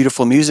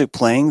beautiful music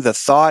playing, the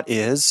thought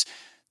is,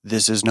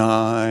 this is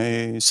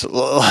nice.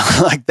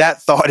 Like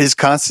that thought is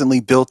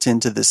constantly built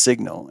into the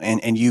signal.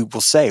 And you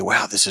will say,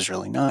 wow, this is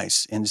really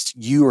nice. And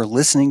you are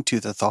listening to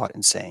the thought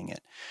and saying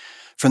it.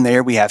 From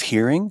there, we have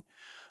hearing.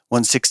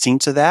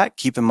 1/16 of that.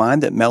 Keep in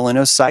mind that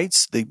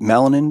melanocytes, the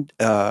melanin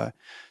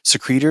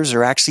secretors,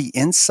 are actually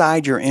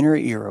inside your inner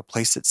ear, a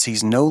place that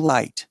sees no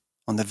light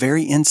on the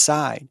very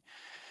inside.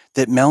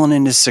 That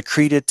melanin is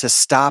secreted to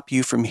stop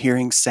you from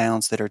hearing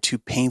sounds that are too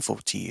painful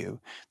to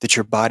you, that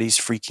your body's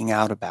freaking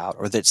out about,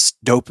 or that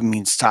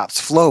dopamine stops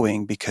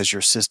flowing because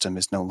your system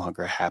is no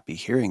longer happy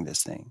hearing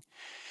this thing.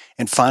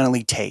 And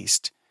finally,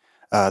 taste,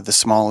 the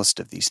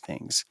smallest of these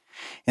things.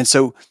 And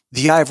so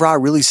the Eye of Ra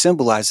really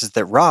symbolizes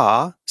that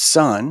Ra,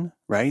 sun,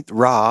 right?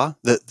 Ra,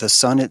 the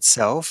sun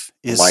itself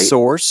is light.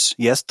 Source.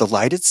 Yes, the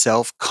light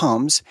itself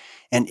comes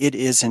and it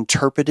is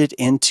interpreted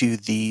into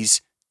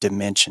these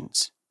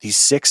dimensions, these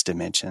 6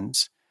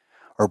 dimensions,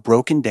 are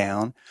broken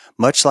down,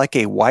 much like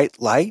a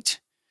white light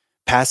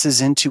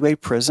passes into a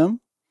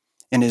prism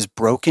and is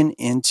broken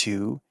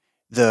into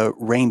the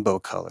rainbow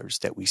colors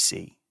that we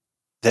see.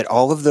 That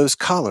all of those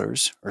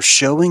colors are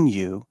showing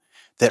you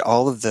that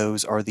all of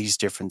those are these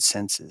different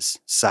senses: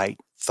 sight,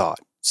 thought,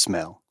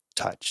 smell,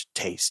 touch,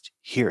 taste,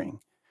 hearing,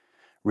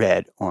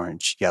 red,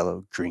 orange,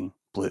 yellow, green,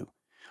 blue.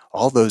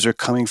 All those are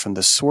coming from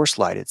the source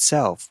light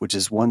itself, which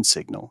is one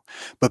signal.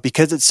 But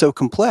because it's so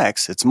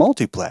complex, it's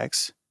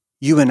multiplex,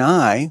 you and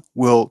I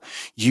will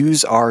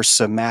use our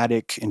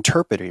somatic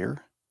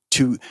interpreter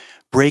to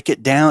break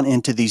it down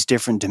into these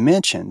different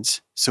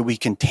dimensions so we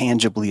can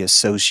tangibly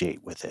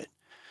associate with it,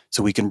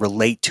 so we can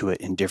relate to it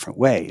in different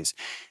ways.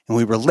 And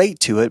we relate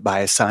to it by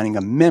assigning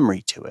a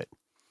memory to it.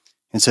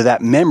 And so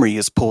that memory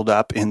is pulled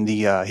up in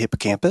the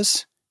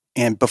hippocampus.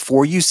 And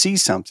before you see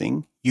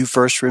something, you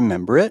first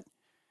remember it.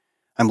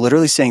 I'm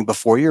literally saying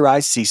before your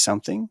eyes see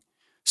something,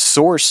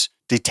 source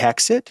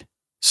detects it,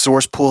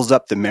 source pulls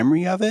up the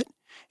memory of it,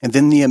 and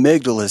then the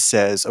amygdala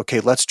says, okay,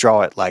 let's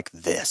draw it like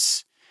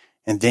this.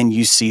 And then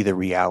you see the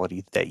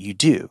reality that you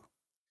do.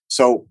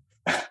 So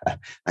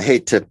I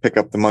hate to pick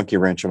up the monkey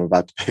wrench I'm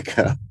about to pick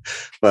up,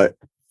 but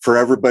for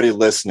everybody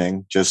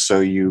listening, just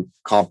so you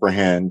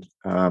comprehend,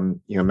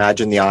 you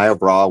imagine the eye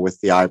of Ra with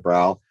the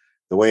eyebrow.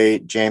 The way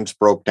James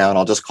broke down,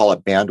 I'll just call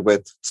it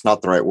bandwidth. It's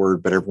not the right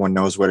word, but everyone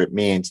knows what it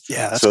means.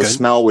 Yeah, that's so good.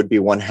 Smell would be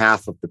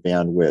 1/2 of the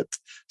bandwidth.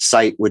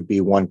 Sight would be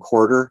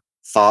 1/4.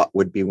 Thought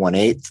would be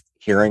 1/8.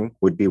 Hearing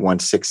would be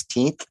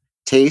 1/16.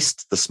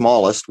 Taste, the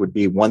smallest, would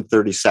be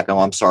 1/32. Oh,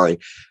 I'm sorry.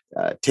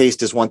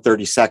 Taste is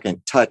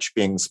 1/32. Touch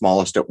being the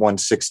smallest at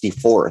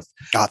 1/64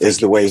 is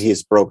the way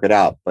he's broke it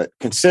out. But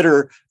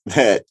consider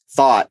that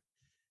thought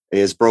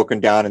is broken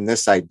down in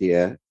this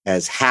idea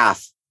as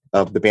 1/2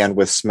 of the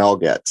bandwidth smell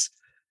gets.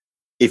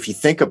 If you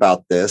think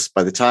about this,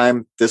 by the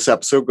time this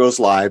episode goes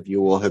live, you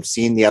will have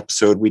seen the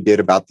episode we did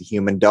about the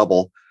human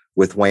double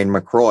with Wayne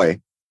McCroy.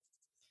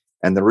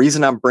 And the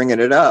reason I'm bringing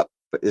it up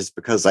is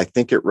because I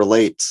think it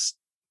relates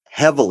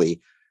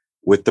heavily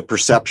with the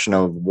perception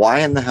of why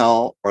in the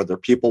hell are there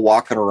people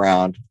walking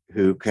around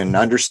who can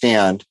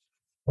understand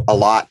a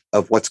lot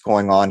of what's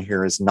going on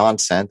here is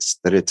nonsense,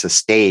 that it's a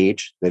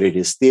stage, that it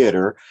is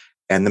theater,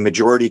 and the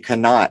majority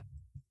cannot.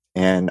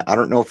 And I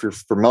don't know if you're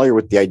familiar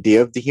with the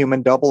idea of the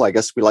human double. I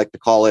guess we like to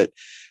call it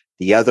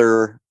the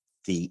other,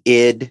 the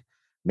id,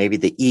 maybe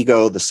the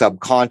ego, the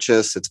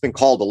subconscious. It's been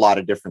called a lot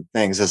of different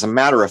things. As a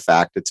matter of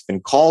fact, it's been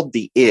called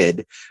the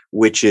id,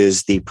 which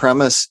is the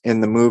premise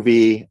in the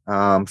movie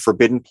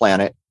Forbidden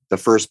Planet, the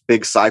first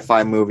big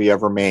sci-fi movie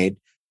ever made.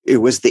 It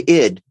was the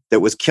id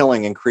that was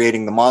killing and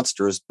creating the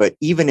monsters. But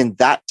even in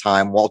that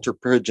time, Walter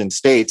Pridgeon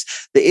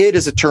states, the id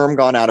is a term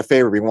gone out of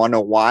favor. You want to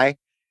know why?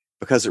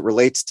 Because it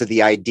relates to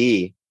the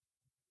ID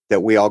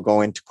that we all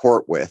go into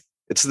court with.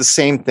 It's the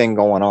same thing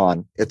going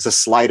on. It's a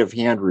sleight of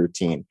hand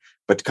routine.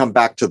 But to come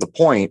back to the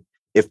point,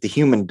 if the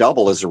human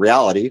double is a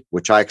reality,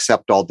 which I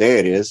accept all day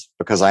it is,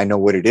 because I know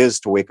what it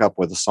is to wake up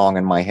with a song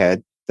in my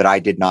head that I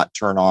did not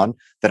turn on,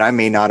 that I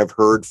may not have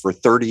heard for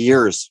 30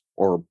 years.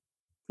 Or,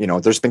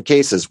 there's been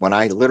cases when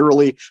I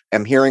literally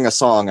am hearing a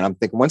song and I'm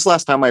thinking, when's the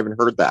last time I even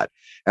heard that?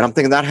 And I'm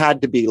thinking that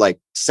had to be like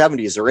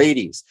 70s or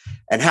 80s.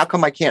 And how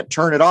come I can't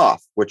turn it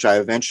off? Which I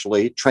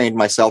eventually trained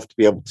myself to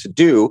be able to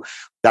do.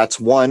 That's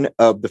one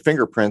of the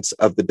fingerprints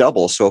of the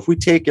double. So if we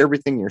take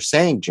everything you're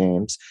saying,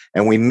 James,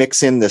 and we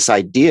mix in this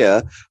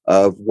idea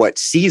of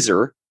what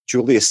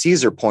Julius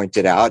Caesar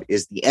pointed out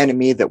is the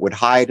enemy that would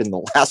hide in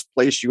the last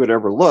place you would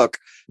ever look,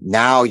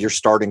 now you're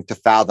starting to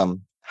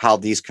fathom how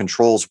these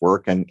controls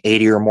work. And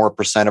 80 or more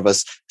 % of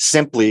us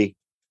simply,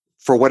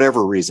 for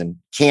whatever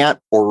reason, can't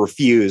or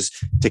refuse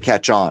to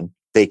catch on.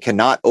 They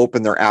cannot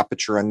open their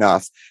aperture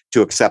enough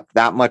to accept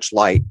that much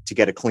light to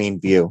get a clean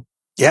view.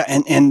 Yeah,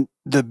 and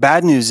the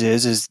bad news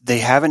is they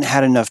haven't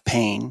had enough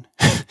pain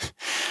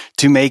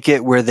to make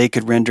it where they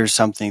could render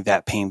something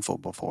that painful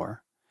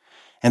before.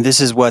 And this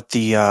is what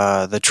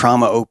the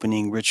trauma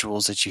opening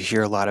rituals that you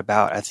hear a lot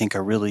about, I think,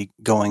 are really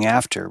going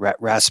after.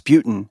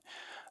 Rasputin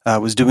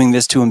was doing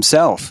this to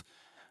himself.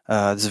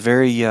 It's a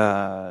very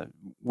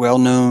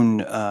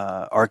well-known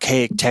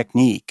archaic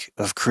technique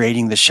of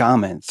creating the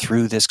shaman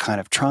through this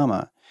kind of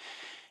trauma.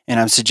 And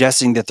I'm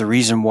suggesting that the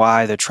reason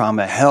why the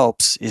trauma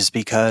helps is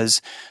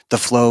because the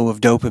flow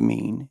of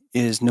dopamine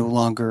is no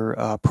longer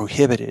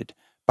prohibited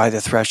by the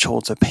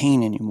thresholds of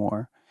pain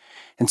anymore.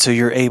 And so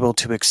you're able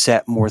to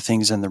accept more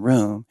things in the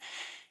room.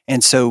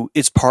 And so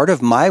it's part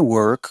of my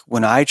work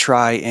when I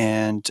try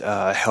and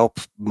help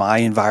my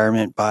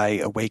environment by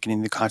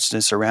awakening the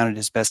consciousness around it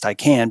as best I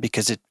can,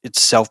 because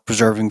it's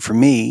self-preserving for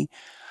me.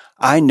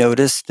 I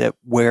notice that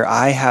where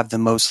I have the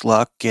most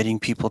luck getting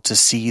people to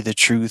see the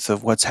truth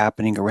of what's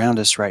happening around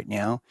us right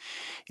now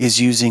is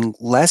using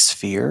less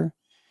fear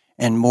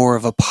and more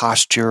of a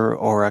posture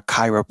or a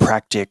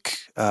chiropractic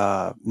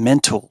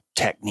mental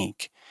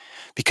technique.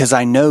 Because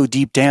I know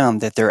deep down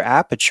that their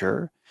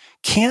aperture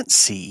can't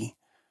see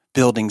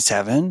Building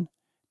 7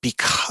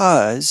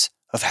 because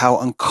of how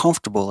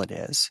uncomfortable it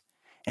is.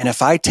 And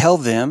if I tell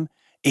them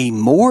a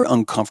more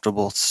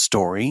uncomfortable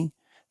story,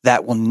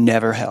 that will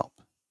never help.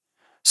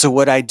 So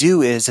what I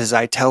do is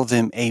I tell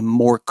them a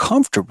more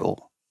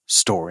comfortable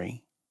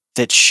story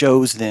that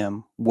shows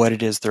them what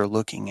it is they're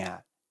looking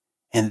at.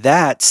 And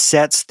that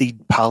sets the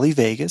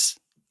polyvagus,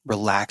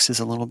 relaxes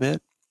a little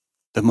bit.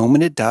 The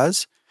moment it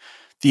does,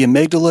 the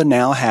amygdala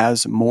now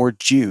has more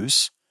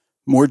juice,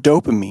 more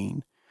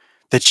dopamine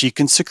that she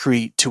can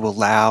secrete to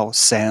allow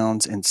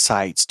sounds and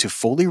sights to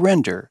fully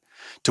render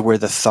to where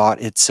the thought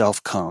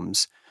itself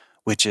comes,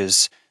 which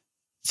is,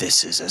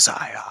 this is a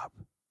psyop,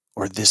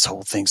 or this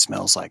whole thing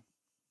smells like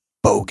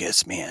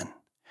bogus, man.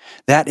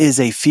 That is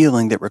a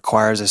feeling that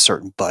requires a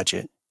certain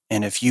budget.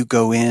 And if you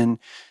go in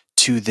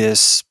to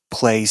this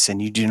place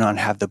and you do not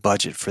have the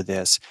budget for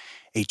this,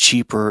 a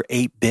cheaper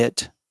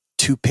 8-bit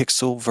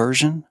 2-pixel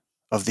version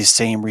of the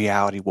same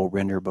reality will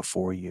render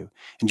before you.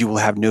 And you will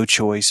have no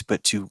choice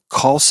but to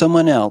call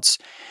someone else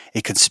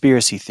a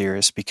conspiracy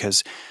theorist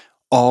because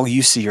all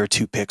you see are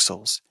 2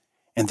 pixels.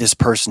 And this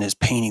person is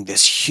painting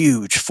this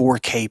huge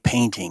 4K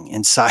painting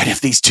inside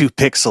of these 2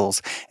 pixels,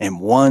 and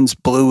one's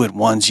blue and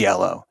one's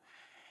yellow.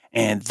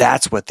 And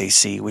that's what they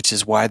see, which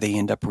is why they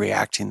end up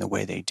reacting the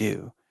way they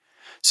do.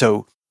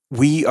 So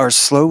we are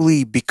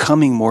slowly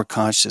becoming more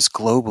conscious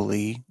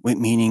globally,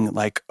 meaning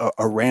like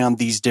around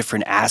these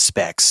different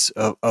aspects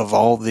of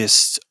all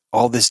this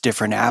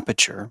different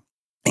aperture,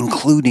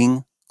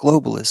 including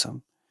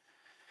globalism.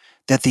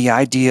 That the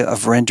idea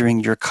of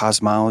rendering your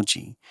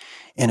cosmology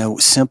in a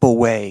simple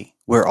way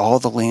where all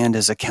the land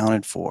is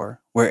accounted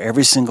for, where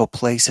every single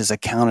place is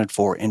accounted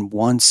for in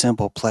one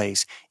simple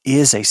place,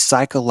 is a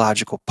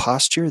psychological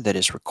posture that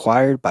is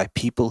required by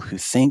people who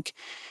think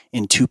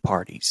in 2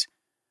 parties,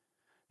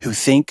 who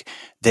think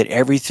that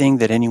everything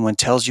that anyone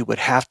tells you would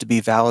have to be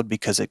valid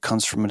because it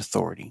comes from an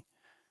authority,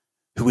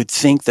 who would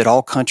think that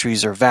all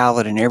countries are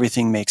valid and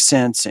everything makes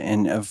sense.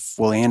 And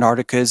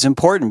Antarctica is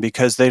important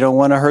because they don't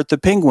want to hurt the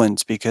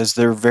penguins because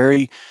they're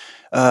very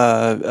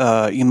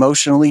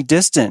emotionally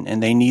distant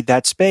and they need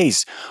that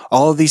space.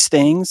 All of these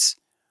things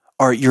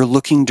you're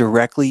looking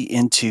directly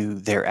into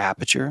their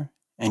aperture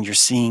and you're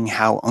seeing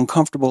how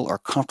uncomfortable or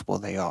comfortable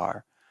they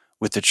are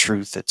with the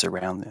truth that's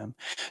around them.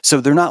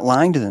 So they're not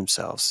lying to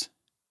themselves.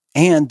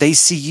 And they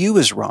see you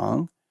as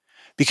wrong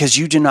because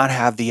you do not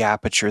have the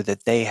aperture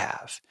that they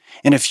have.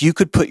 And if you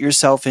could put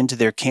yourself into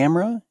their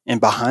camera and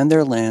behind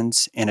their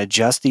lens and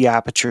adjust the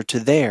aperture to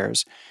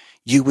theirs,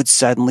 you would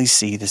suddenly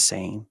see the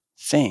same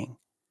thing.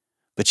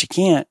 But you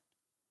can't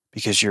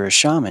because you're a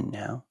shaman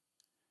now.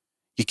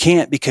 You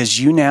can't because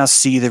you now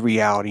see the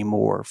reality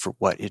more for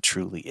what it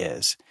truly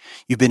is.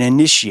 You've been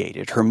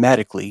initiated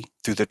hermetically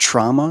through the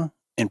trauma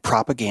and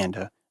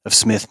propaganda of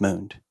Smith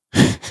Moon.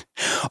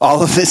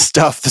 All of this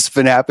stuff that's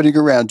been happening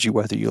around you,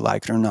 whether you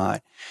like it or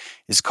not,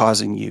 is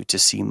causing you to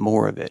see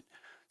more of it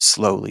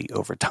slowly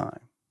over time.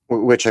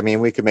 Which, I mean,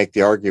 we could make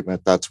the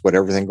argument that's what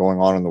everything going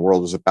on in the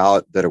world is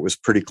about, that it was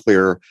pretty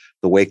clear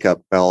the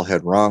wake-up bell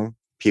had rung.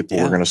 People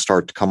were going to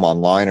start to come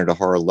online at a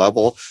higher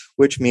level,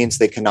 which means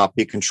they cannot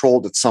be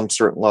controlled at some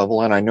certain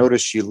level. And I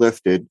noticed you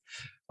lifted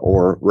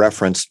or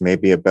referenced,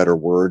 maybe a better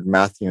word,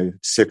 Matthew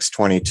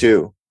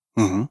 6:22.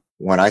 Mm-hmm.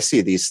 When I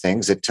see these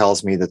things, it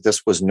tells me that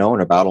this was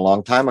known about a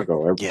long time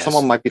ago. Yes.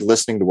 Someone might be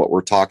listening to what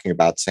we're talking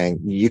about saying,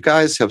 you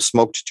guys have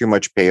smoked too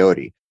much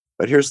peyote.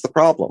 But here's the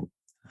problem.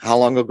 How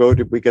long ago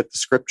did we get the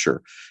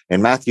scripture?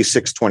 In Matthew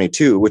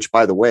 6:22, which,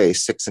 by the way,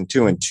 6 and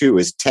 2 and 2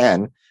 is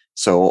 10.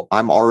 So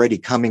I'm already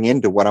coming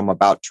into what I'm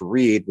about to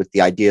read with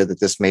the idea that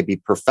this may be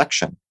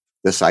perfection,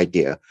 this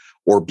idea,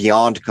 or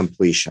beyond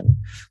completion.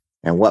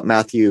 And what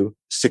Matthew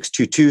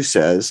 6:22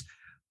 says,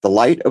 the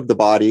light of the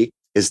body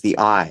is the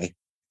eye.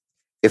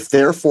 If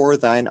therefore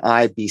thine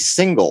eye be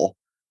single,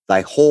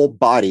 thy whole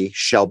body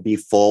shall be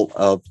full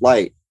of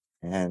light.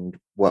 And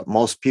what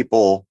most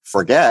people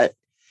forget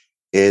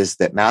is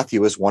that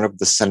Matthew is one of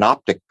the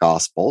synoptic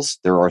gospels.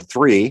 There are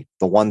 3.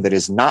 The one that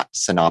is not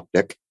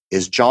synoptic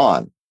is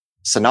John.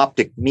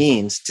 Synoptic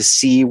means to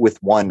see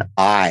with one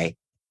eye,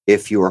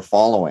 if you are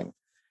following.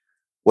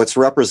 What's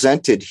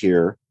represented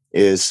here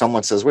is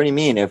someone says, what do you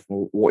mean? If,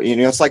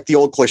 it's like the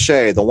old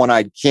cliche, the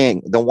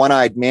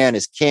one-eyed man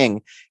is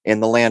king in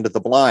the land of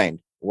the blind.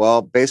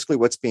 Well, basically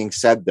what's being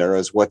said there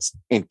is what's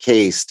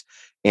encased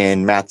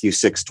in Matthew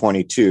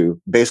 6:22.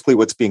 Basically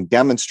what's being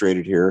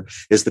demonstrated here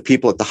is the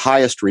people at the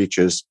highest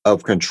reaches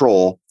of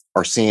control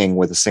are seeing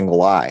with a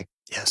single eye.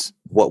 Yes.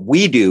 What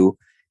we do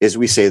is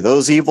we say,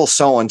 those evil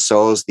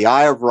so-and-sos, the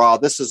eye of Ra,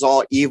 this is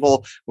all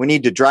evil. We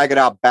need to drag it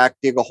out back,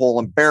 dig a hole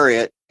and bury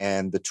it.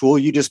 And the tool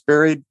you just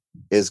buried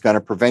is going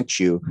to prevent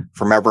you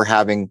from ever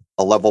having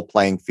a level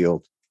playing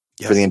field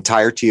for the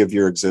entirety of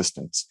your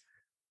existence.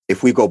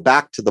 If we go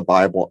back to the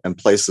Bible and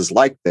places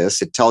like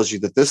this, it tells you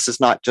that this is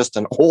not just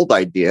an old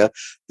idea.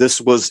 This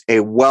was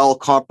a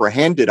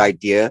well-comprehended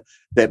idea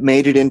that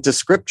made it into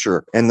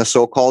scripture in the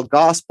so-called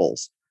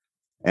Gospels.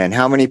 And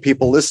how many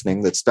people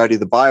listening that study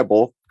the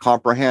Bible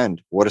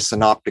comprehend what a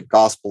synoptic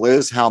gospel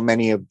is, how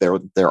many of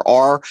there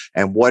are,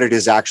 and what it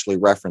is actually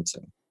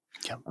referencing?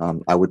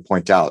 I would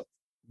point out.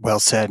 Well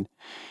said.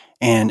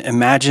 And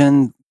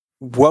imagine,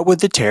 what would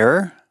the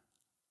terror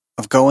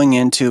of going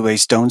into a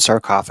stone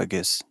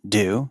sarcophagus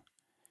do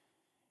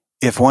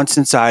if once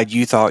inside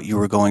you thought you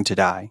were going to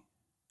die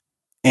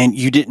and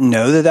you didn't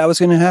know that that was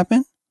going to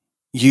happen?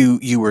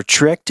 You were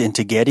tricked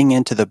into getting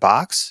into the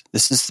box.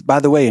 This is, by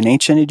the way, an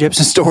ancient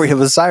Egyptian story of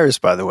Osiris,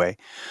 by the way.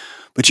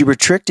 But you were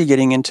tricked to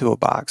getting into a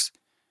box.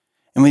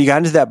 And when you got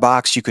into that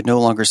box, you could no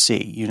longer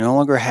see. You no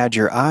longer had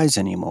your eyes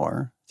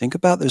anymore. Think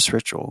about this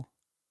ritual.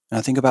 And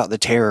I think about the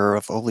terror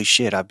of, holy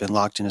shit, I've been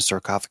locked in a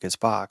sarcophagus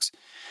box.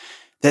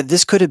 That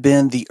this could have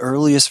been the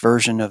earliest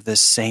version of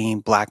this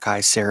same black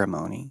eye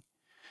ceremony.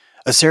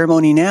 A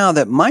ceremony now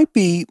that might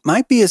be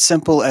as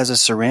simple as a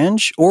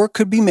syringe, or it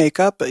could be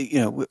makeup.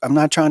 I'm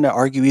not trying to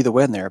argue either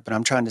way in there, but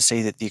I'm trying to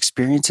say that the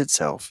experience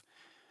itself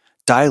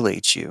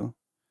dilates you.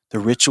 The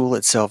ritual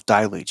itself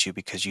dilates you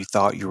because you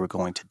thought you were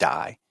going to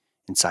die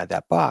inside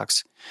that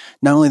box.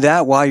 Not only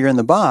that, while you're in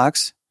the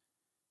box,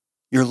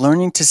 you're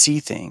learning to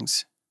see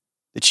things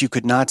that you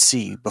could not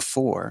see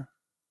before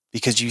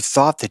because you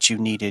thought that you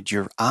needed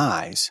your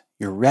eyes,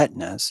 your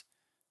retinas,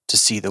 to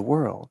see the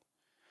world,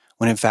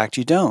 when in fact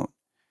you don't.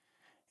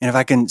 And if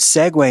I can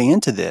segue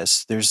into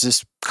this, there's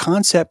this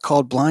concept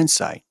called blind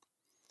sight.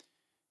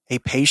 A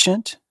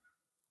patient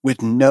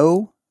with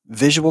no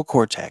visual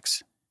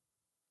cortex,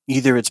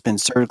 either it's been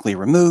surgically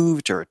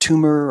removed or a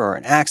tumor or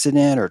an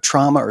accident or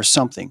trauma or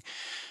something.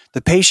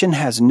 The patient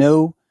has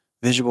no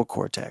visual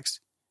cortex,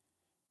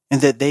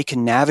 and that they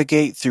can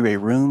navigate through a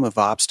room of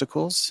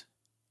obstacles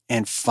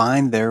and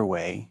find their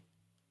way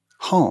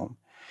home.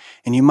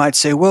 And you might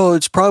say, well,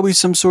 it's probably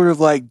some sort of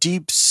like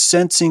deep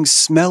sensing,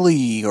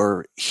 smelly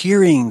or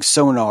hearing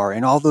sonar,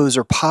 and all those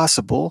are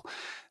possible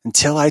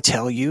until I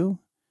tell you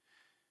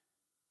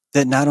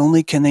that not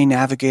only can they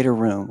navigate a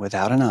room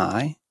without an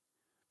eye,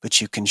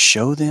 but you can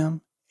show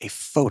them a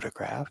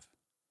photograph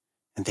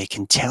and they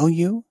can tell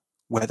you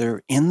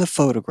whether in the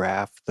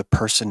photograph the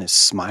person is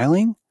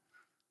smiling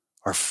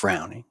or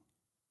frowning.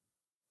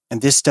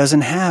 And this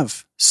doesn't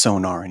have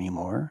sonar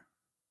anymore.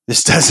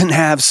 This doesn't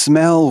have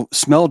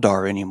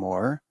smeldar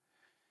anymore.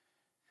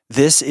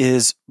 This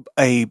is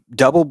a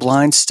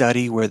double-blind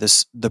study where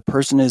the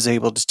person is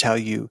able to tell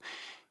you,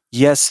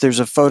 yes, there's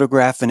a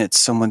photograph and it's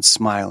someone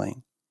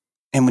smiling.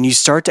 And when you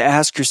start to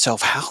ask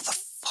yourself, how the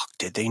fuck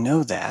did they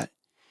know that?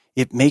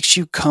 It makes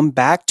you come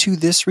back to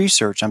this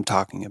research I'm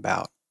talking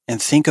about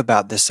and think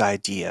about this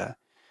idea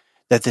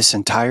that this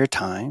entire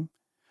time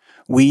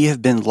we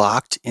have been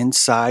locked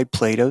inside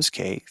Plato's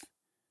cave,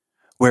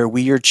 where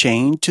we are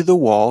chained to the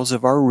walls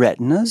of our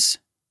retinas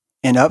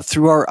and up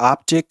through our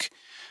optic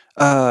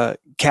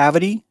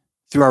cavity,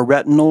 through our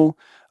retinal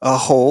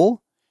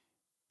hole,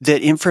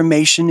 that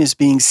information is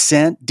being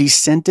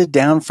descended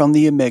down from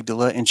the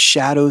amygdala, and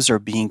shadows are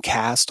being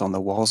cast on the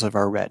walls of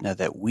our retina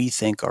that we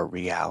think are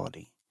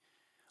reality.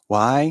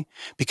 Why?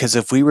 Because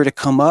if we were to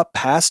come up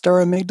past our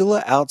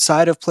amygdala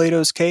outside of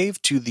Plato's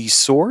cave to the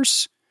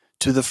source,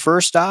 to the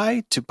first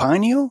eye, to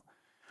pineal,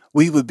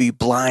 we would be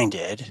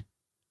blinded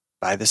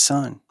by the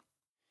sun. It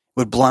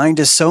would blind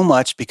us so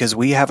much because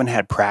we haven't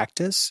had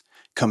practice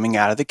coming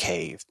out of the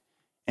cave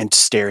and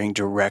staring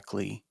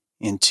directly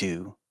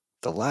into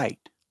the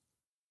light.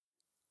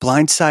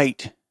 Blind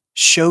sight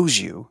shows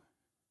you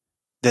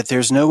that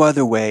there's no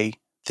other way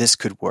this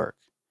could work.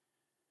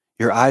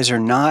 Your eyes are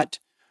not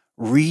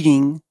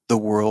reading the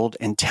world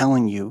and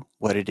telling you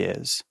what it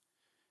is.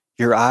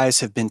 Your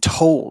eyes have been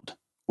told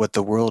what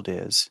the world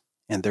is,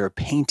 and they're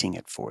painting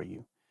it for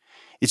you.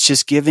 It's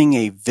just giving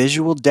a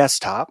visual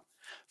desktop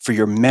for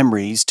your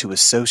memories to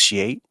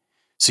associate,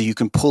 so you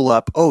can pull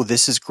up, oh,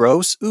 this is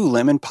gross. Ooh,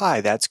 lemon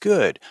pie, that's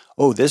good.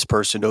 Oh, this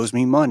person owes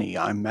me money.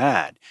 I'm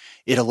mad.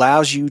 It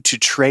allows you to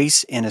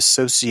trace and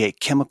associate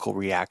chemical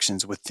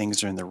reactions with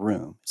things that are in the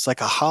room. It's like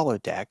a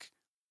holodeck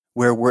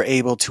where we're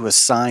able to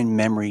assign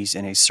memories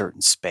in a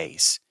certain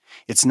space.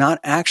 It's not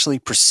actually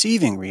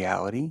perceiving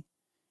reality.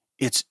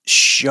 It's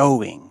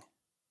showing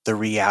the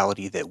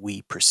reality that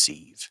we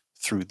perceive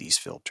through these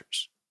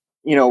filters.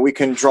 We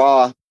can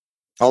draw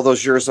all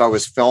those years I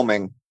was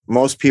filming.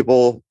 Most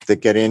people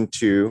that get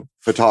into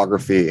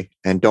photography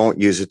and don't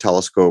use a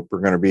telescope are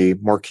going to be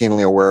more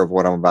keenly aware of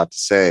what I'm about to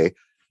say,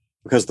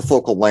 because the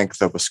focal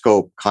length of a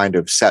scope kind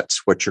of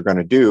sets what you're going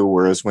to do.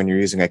 Whereas when you're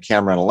using a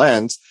camera and a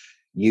lens,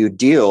 you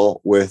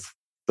deal with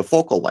the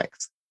focal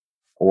length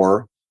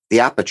or the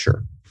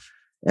aperture.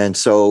 And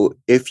so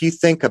if you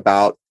think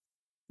about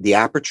the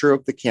aperture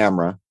of the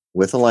camera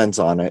with a lens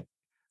on it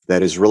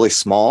that is really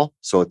small,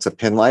 so it's a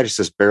pin light, it's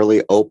just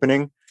barely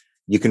opening,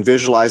 you can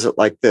visualize it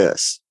like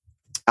this.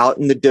 Out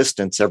in the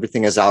distance,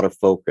 everything is out of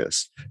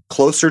focus.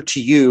 Closer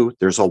to you,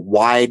 there's a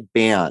wide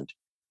band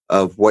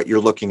of what you're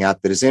looking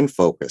at that is in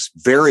focus.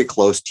 Very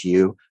close to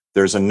you,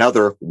 there's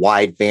another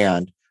wide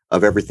band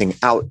of everything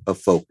out of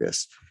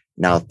focus.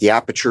 Now, if the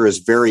aperture is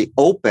very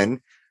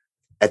open,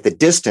 at the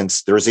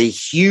distance, there's a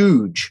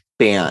huge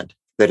band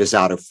that is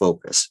out of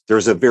focus.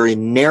 There's a very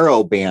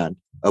narrow band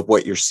of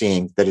what you're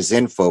seeing that is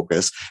in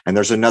focus, and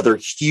there's another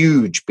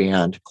huge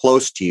band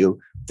close to you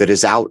that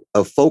is out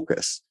of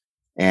focus.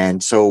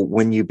 And so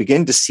when you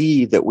begin to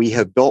see that we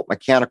have built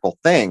mechanical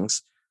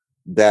things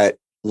that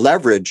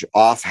leverage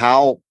off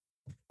how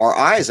our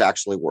eyes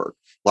actually work,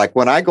 like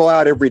when I go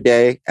out every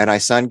day and I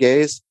sun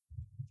gaze,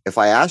 if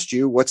I asked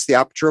you, what's the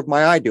aperture of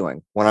my eye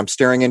doing when I'm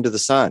staring into the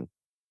sun?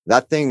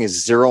 That thing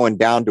is zeroing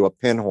down to a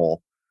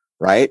pinhole,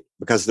 right?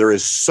 Because there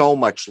is so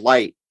much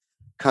light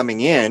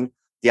coming in.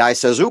 The eye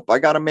says, oop, I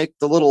got to make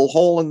the little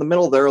hole in the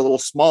middle there a little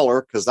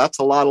smaller because that's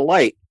a lot of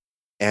light.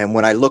 And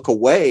when I look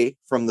away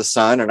from the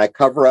sun and I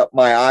cover up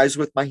my eyes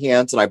with my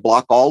hands and I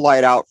block all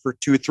light out for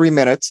 2-3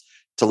 minutes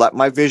to let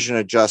my vision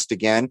adjust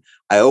again,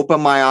 I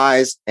open my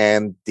eyes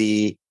and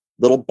the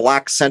little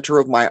black center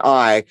of my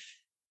eye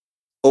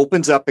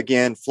opens up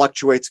again,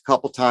 fluctuates a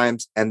couple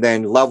times, and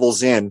then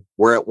levels in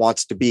where it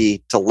wants to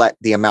be to let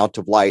the amount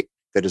of light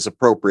that is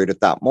appropriate at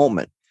that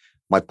moment.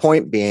 My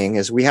point being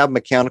is we have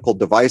mechanical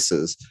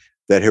devices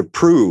that have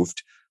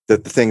proved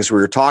that the things we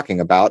were talking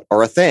about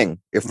are a thing.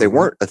 If they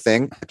weren't a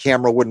thing, a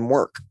camera wouldn't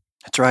work.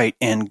 That's right.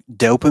 And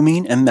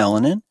dopamine and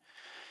melanin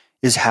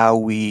is how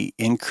we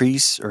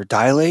increase or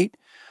dilate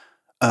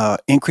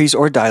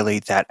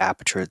that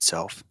aperture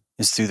itself,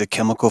 is through the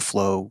chemical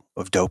flow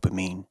of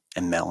dopamine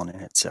and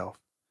melanin itself.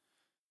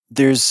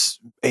 There's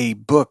a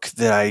book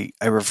that I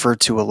refer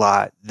to a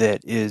lot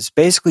that is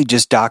basically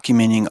just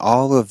documenting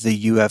all of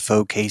the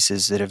UFO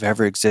cases that have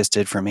ever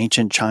existed from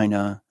ancient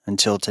China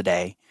until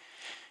today.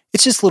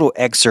 It's just little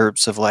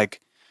excerpts of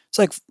it's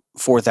like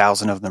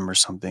 4,000 of them or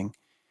something.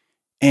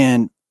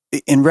 And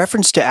in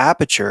reference to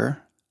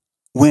aperture,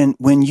 when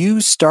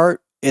you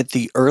start at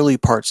the early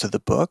parts of the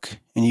book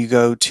and you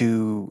go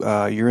to,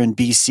 you're in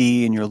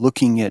BC and you're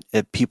looking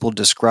at people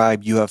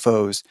describe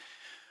UFOs,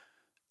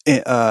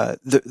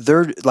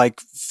 they're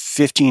like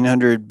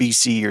 1500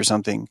 BC or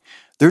something.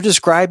 They're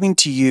describing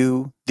to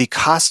you the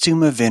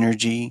costume of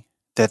energy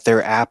that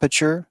their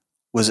aperture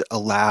was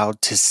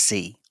allowed to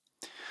see.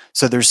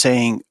 So they're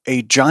saying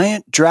a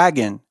giant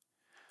dragon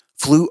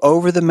flew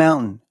over the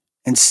mountain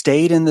and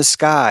stayed in the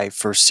sky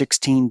for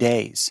 16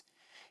 days.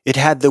 It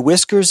had the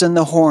whiskers and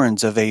the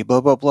horns of a blah,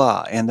 blah,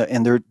 blah. And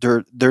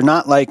they're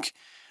not like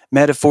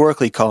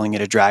metaphorically calling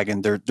it a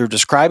dragon. They're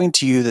describing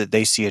to you that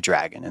they see a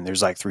dragon, and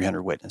there's like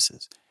 300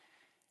 witnesses.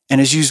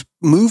 And as you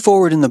move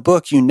forward in the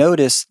book, you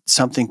notice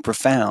something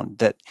profound,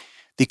 that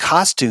the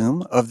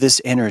costume of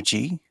this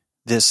energy,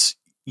 this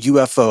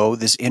UFO,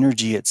 this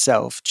energy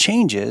itself,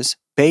 changes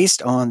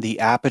based on the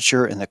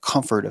aperture and the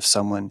comfort of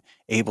someone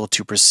able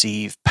to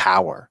perceive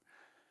power.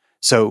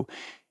 So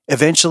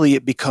eventually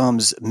it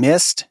becomes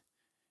mist,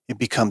 it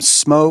becomes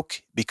smoke,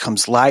 it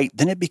becomes light,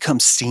 then it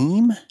becomes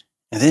steam,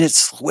 and then it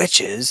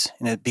switches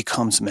and it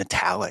becomes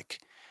metallic.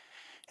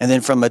 And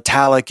then from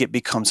metallic, it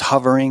becomes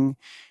hovering.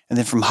 And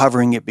then from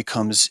hovering, it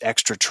becomes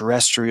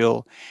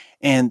extraterrestrial.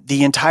 And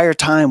the entire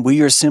time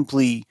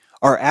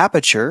our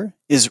aperture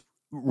is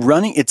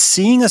running, it's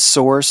seeing a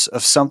source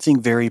of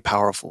something very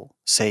powerful,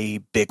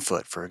 say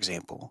Bigfoot, for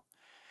example.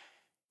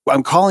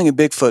 I'm calling it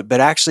Bigfoot, but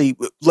actually,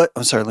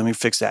 let me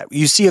fix that.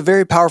 You see a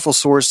very powerful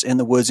source in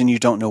the woods and you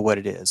don't know what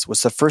it is.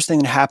 What's the first thing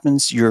that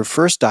happens? Your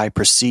first eye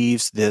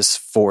perceives this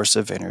force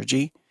of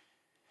energy.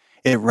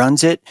 It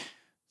runs it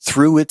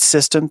through its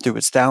system, through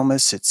its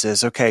thalamus. It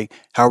says, okay,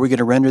 how are we going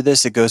to render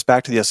this? It goes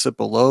back to the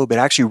occipital lobe. It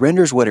actually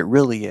renders what it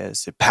really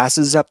is. It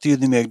passes up through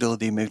the amygdala.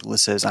 The amygdala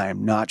says, I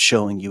am not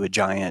showing you a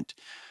giant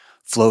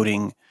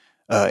floating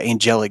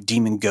angelic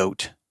demon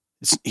goat.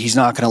 He's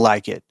not going to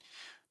like it.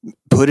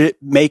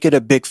 Make it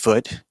a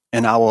Bigfoot,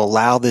 and I will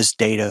allow this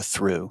data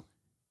through.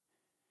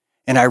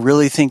 And I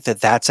really think that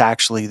that's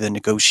actually the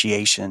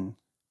negotiation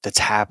that's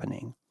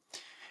happening.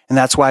 And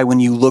that's why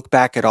when you look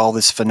back at all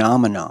this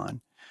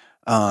phenomenon,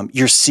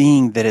 you're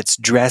seeing that it's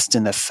dressed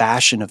in the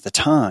fashion of the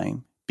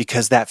time,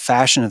 because that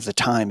fashion of the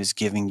time is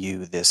giving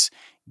you this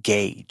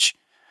gauge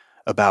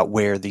about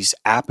where this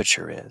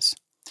aperture is.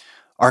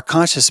 Our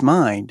conscious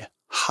mind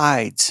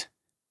hides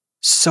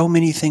so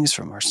many things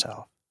from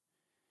ourselves.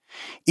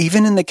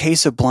 Even in the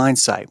case of blind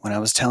sight, when I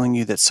was telling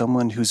you that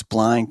someone who's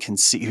blind can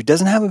see, who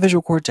doesn't have a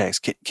visual cortex,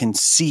 can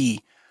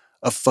see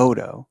a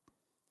photo,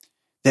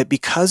 that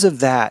because of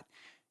that,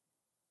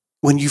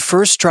 when you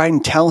first try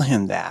and tell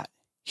him that,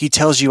 he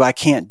tells you, I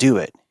can't do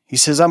it. He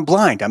says, I'm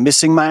blind. I'm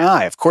missing my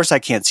eye. Of course I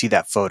can't see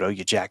that photo,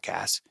 you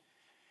jackass.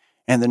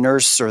 And the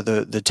nurse or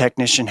the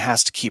technician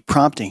has to keep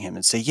prompting him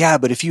and say, yeah,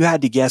 but if you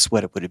had to guess,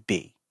 what would it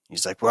be?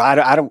 He's like, well,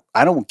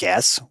 I don't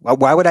guess.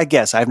 Why would I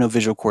guess? I have no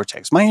visual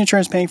cortex. My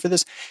insurance paying for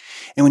this?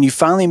 And when you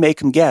finally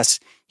make him guess,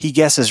 he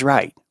guesses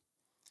right.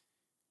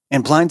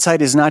 And blind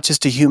sight is not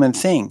just a human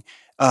thing.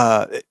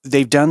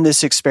 They've done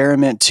this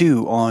experiment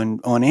too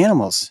on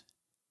animals.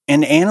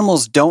 And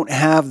animals don't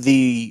have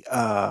the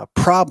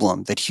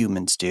problem that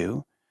humans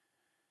do,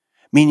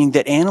 meaning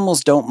that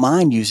animals don't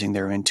mind using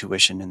their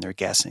intuition and their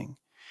guessing,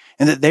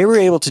 and that they were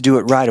able to do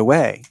it right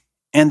away,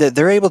 and that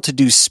they're able to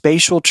do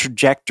spatial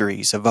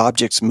trajectories of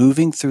objects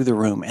moving through the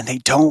room, and they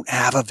don't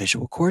have a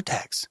visual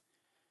cortex.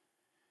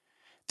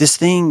 This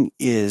thing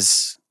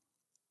is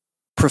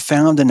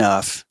profound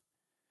enough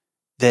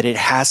that it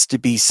has to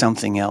be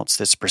something else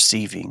that's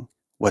perceiving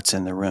what's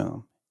in the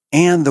room.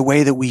 And the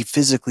way that we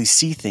physically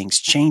see things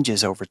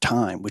changes over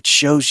time, which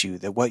shows you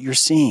that what you're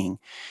seeing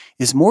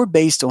is more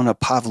based on a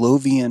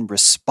Pavlovian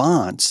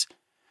response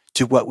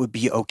to what would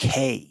be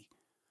okay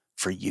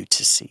for you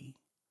to see.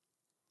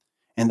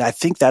 And I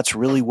think that's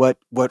really what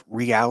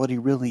reality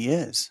really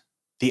is.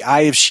 The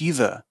Eye of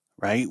Shiva,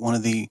 right? One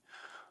of the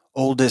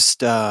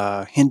oldest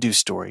Hindu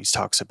stories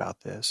talks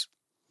about this.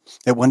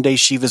 That one day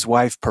Shiva's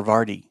wife,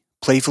 Parvati,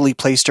 playfully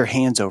placed her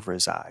hands over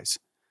his eyes.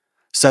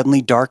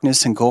 Suddenly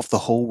darkness engulfed the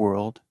whole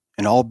world,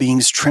 and all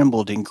beings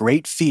trembled in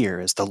great fear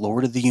as the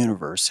Lord of the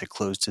universe had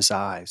closed his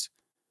eyes.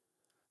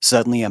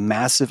 Suddenly a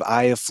massive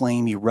eye of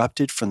flame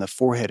erupted from the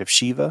forehead of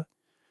Shiva.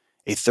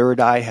 A third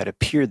eye had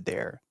appeared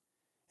there,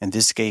 and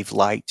this gave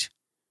light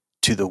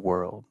to the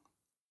world.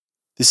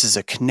 This is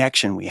a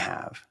connection we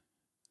have.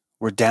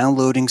 We're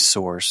downloading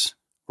source,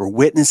 we're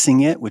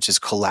witnessing it, which is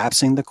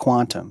collapsing the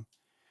quantum,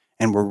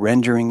 and we're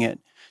rendering it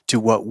to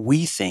what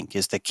we think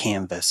is the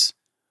canvas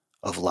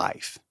of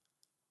life.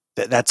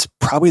 That's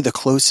probably the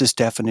closest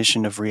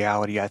definition of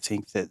reality I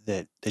think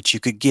that you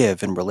could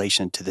give in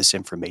relation to this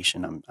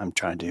information I'm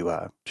trying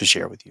to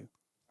share with you.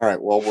 All right.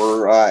 Well,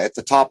 we're at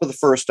the top of the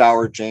first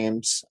hour,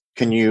 James.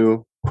 Can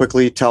you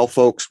quickly tell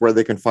folks where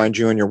they can find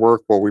you and your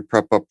work while we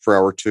prep up for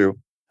hour 2?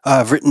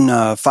 I've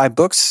written 5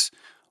 books.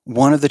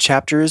 One of the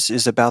chapters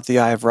is about the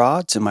Eye of Ra.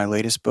 It's in my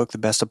latest book, The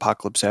Best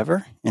Apocalypse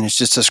Ever. And it's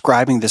just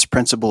describing this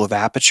principle of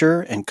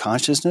aperture and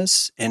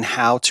consciousness and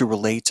how to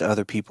relate to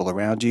other people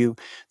around you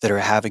that are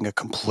having a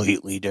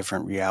completely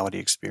different reality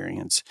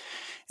experience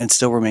and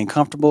still remain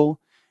comfortable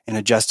in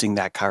adjusting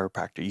that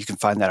chiropractor. You can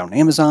find that on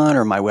Amazon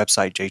or my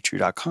website,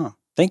 jtrue.com.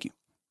 Thank you.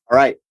 All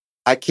right.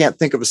 I can't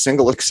think of a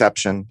single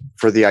exception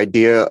for the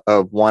idea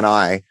of one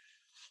eye.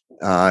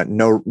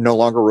 No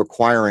longer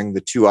requiring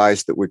the 2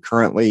 eyes that we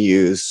currently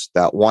use.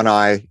 That one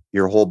eye,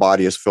 your whole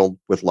body is filled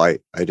with light.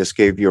 I just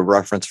gave you a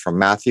reference from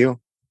Matthew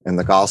in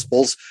the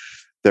Gospels.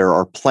 There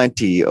are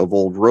plenty of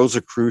old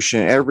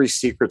Rosicrucian, every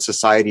secret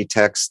society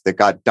text that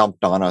got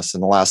dumped on us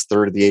in the last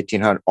third of the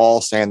 1800s,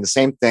 all saying the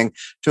same thing,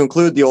 to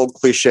include the old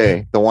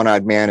cliche, the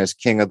one-eyed man is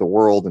king of the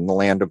world in the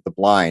land of the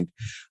blind.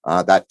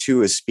 That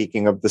too is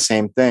speaking of the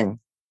same thing.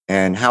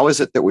 And how is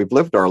it that we've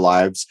lived our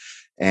lives?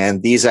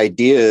 And these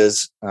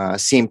ideas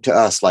seem to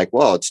us like,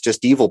 well, it's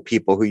just evil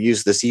people who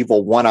use this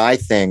evil one eye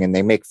thing and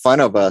they make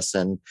fun of us.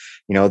 And,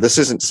 this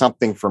isn't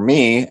something for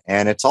me.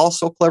 And it's all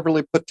so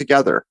cleverly put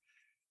together.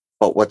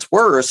 But what's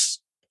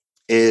worse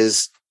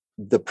is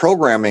the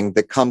programming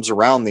that comes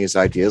around these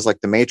ideas,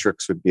 like the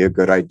Matrix would be a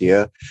good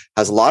idea,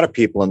 has a lot of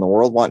people in the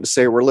world wanting to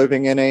say we're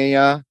living in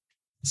a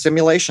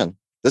simulation.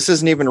 This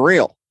isn't even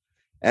real.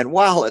 And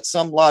while at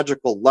some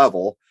logical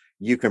level,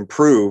 you can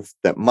prove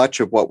that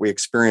much of what we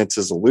experience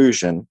is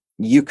illusion,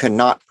 you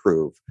cannot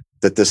prove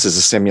that this is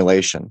a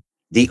simulation.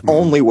 The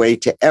only way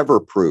to ever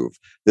prove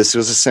this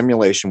was a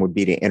simulation would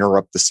be to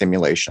interrupt the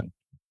simulation.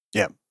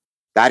 Yeah.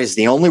 That is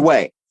the only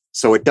way.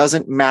 So it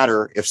doesn't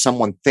matter if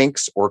someone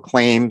thinks or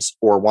claims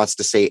or wants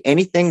to say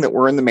anything that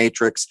we're in the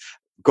Matrix.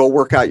 Go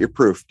work out your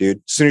proof, dude.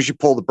 As soon as you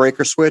pull the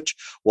breaker switch,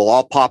 we'll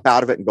all pop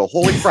out of it and go,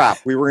 holy crap,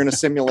 we were in a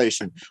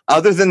simulation.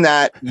 Other than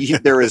that,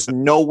 there is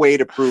no way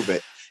to prove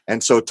it.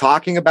 And so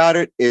talking about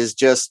it is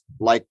just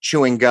like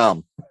chewing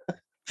gum.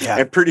 Yeah.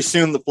 And pretty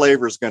soon the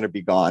flavor is going to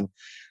be gone.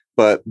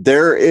 But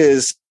there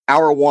is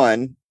hour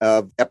 1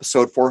 of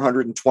episode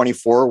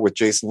 424 with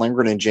Jason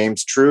Lindgren and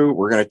James True.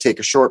 We're going to take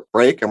a short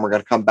break and we're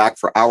going to come back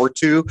for hour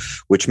 2,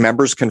 which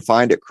members can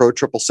find at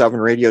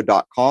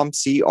crow777radio.com,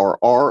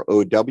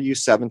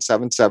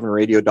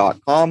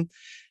 CRROW777radio.com.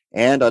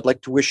 And I'd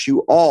like to wish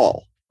you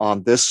all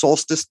on this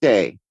solstice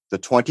day, the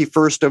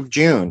 21st of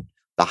June,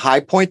 the high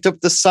point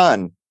of the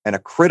sun, and a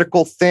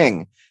critical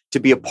thing to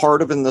be a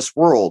part of in this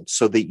world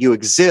so that you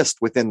exist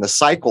within the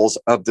cycles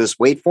of this,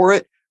 wait for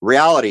it,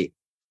 reality,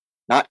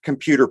 not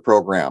computer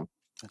program.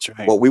 That's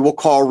right. What we will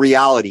call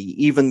reality,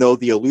 even though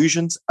the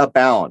illusions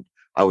abound.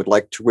 I would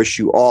like to wish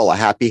you all a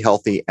happy,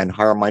 healthy, and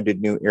higher-minded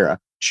new era.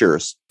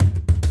 Cheers.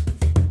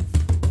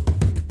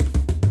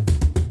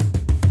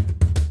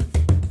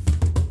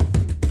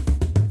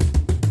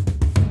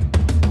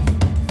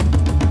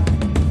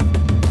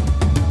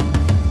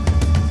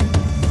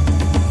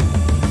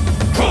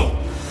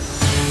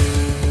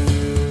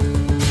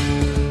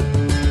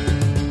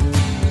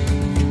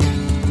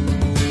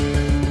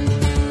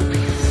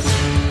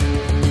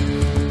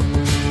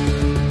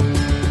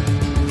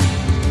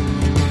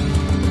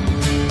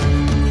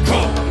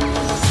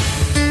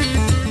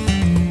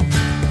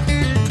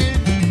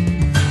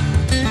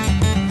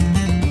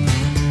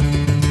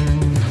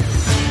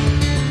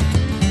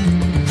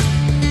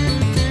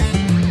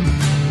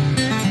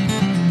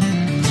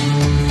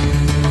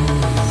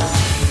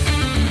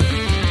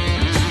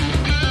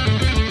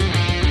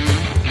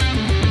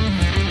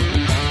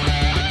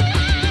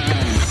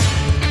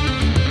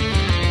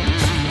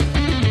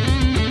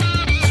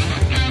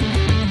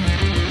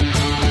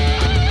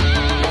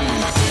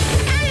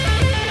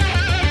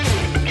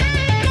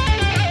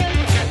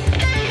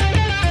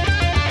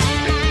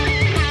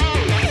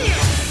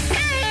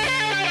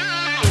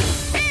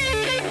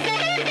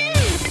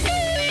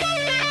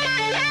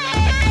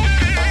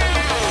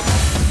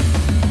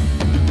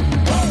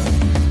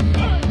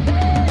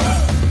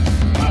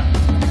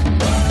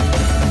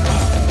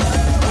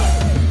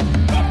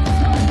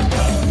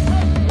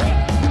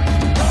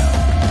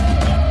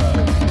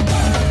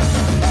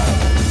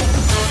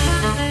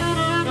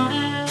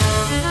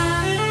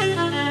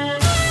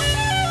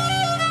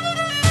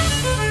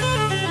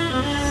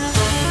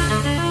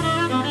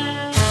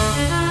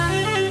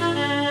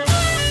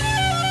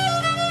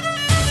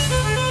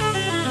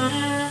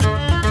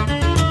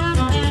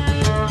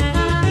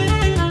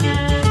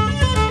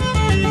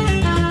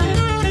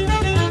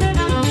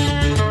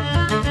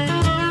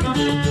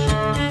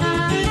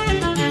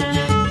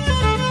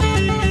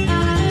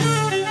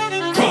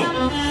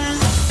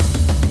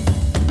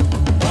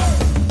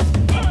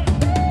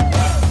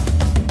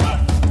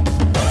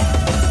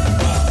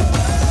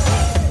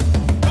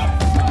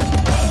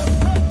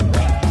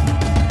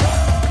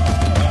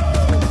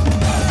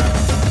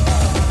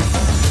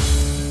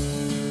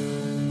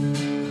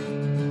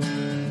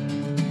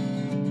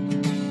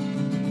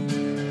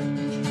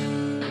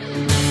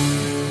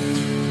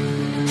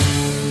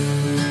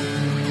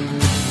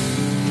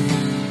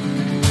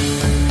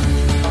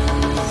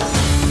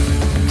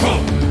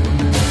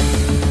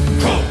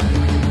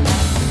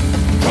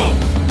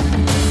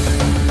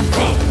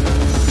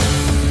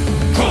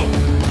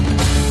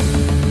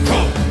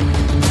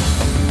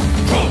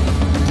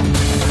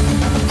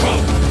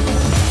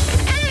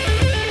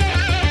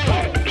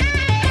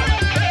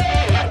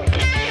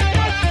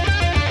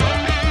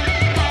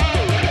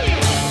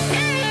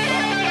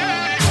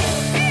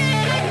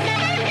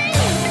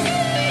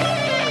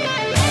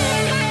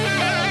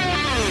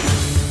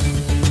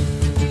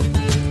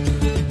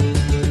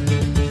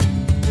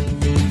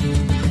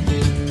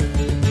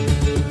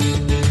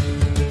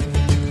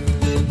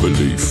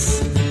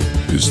 Belief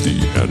is the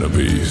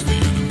enemy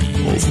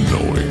of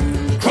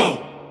knowing.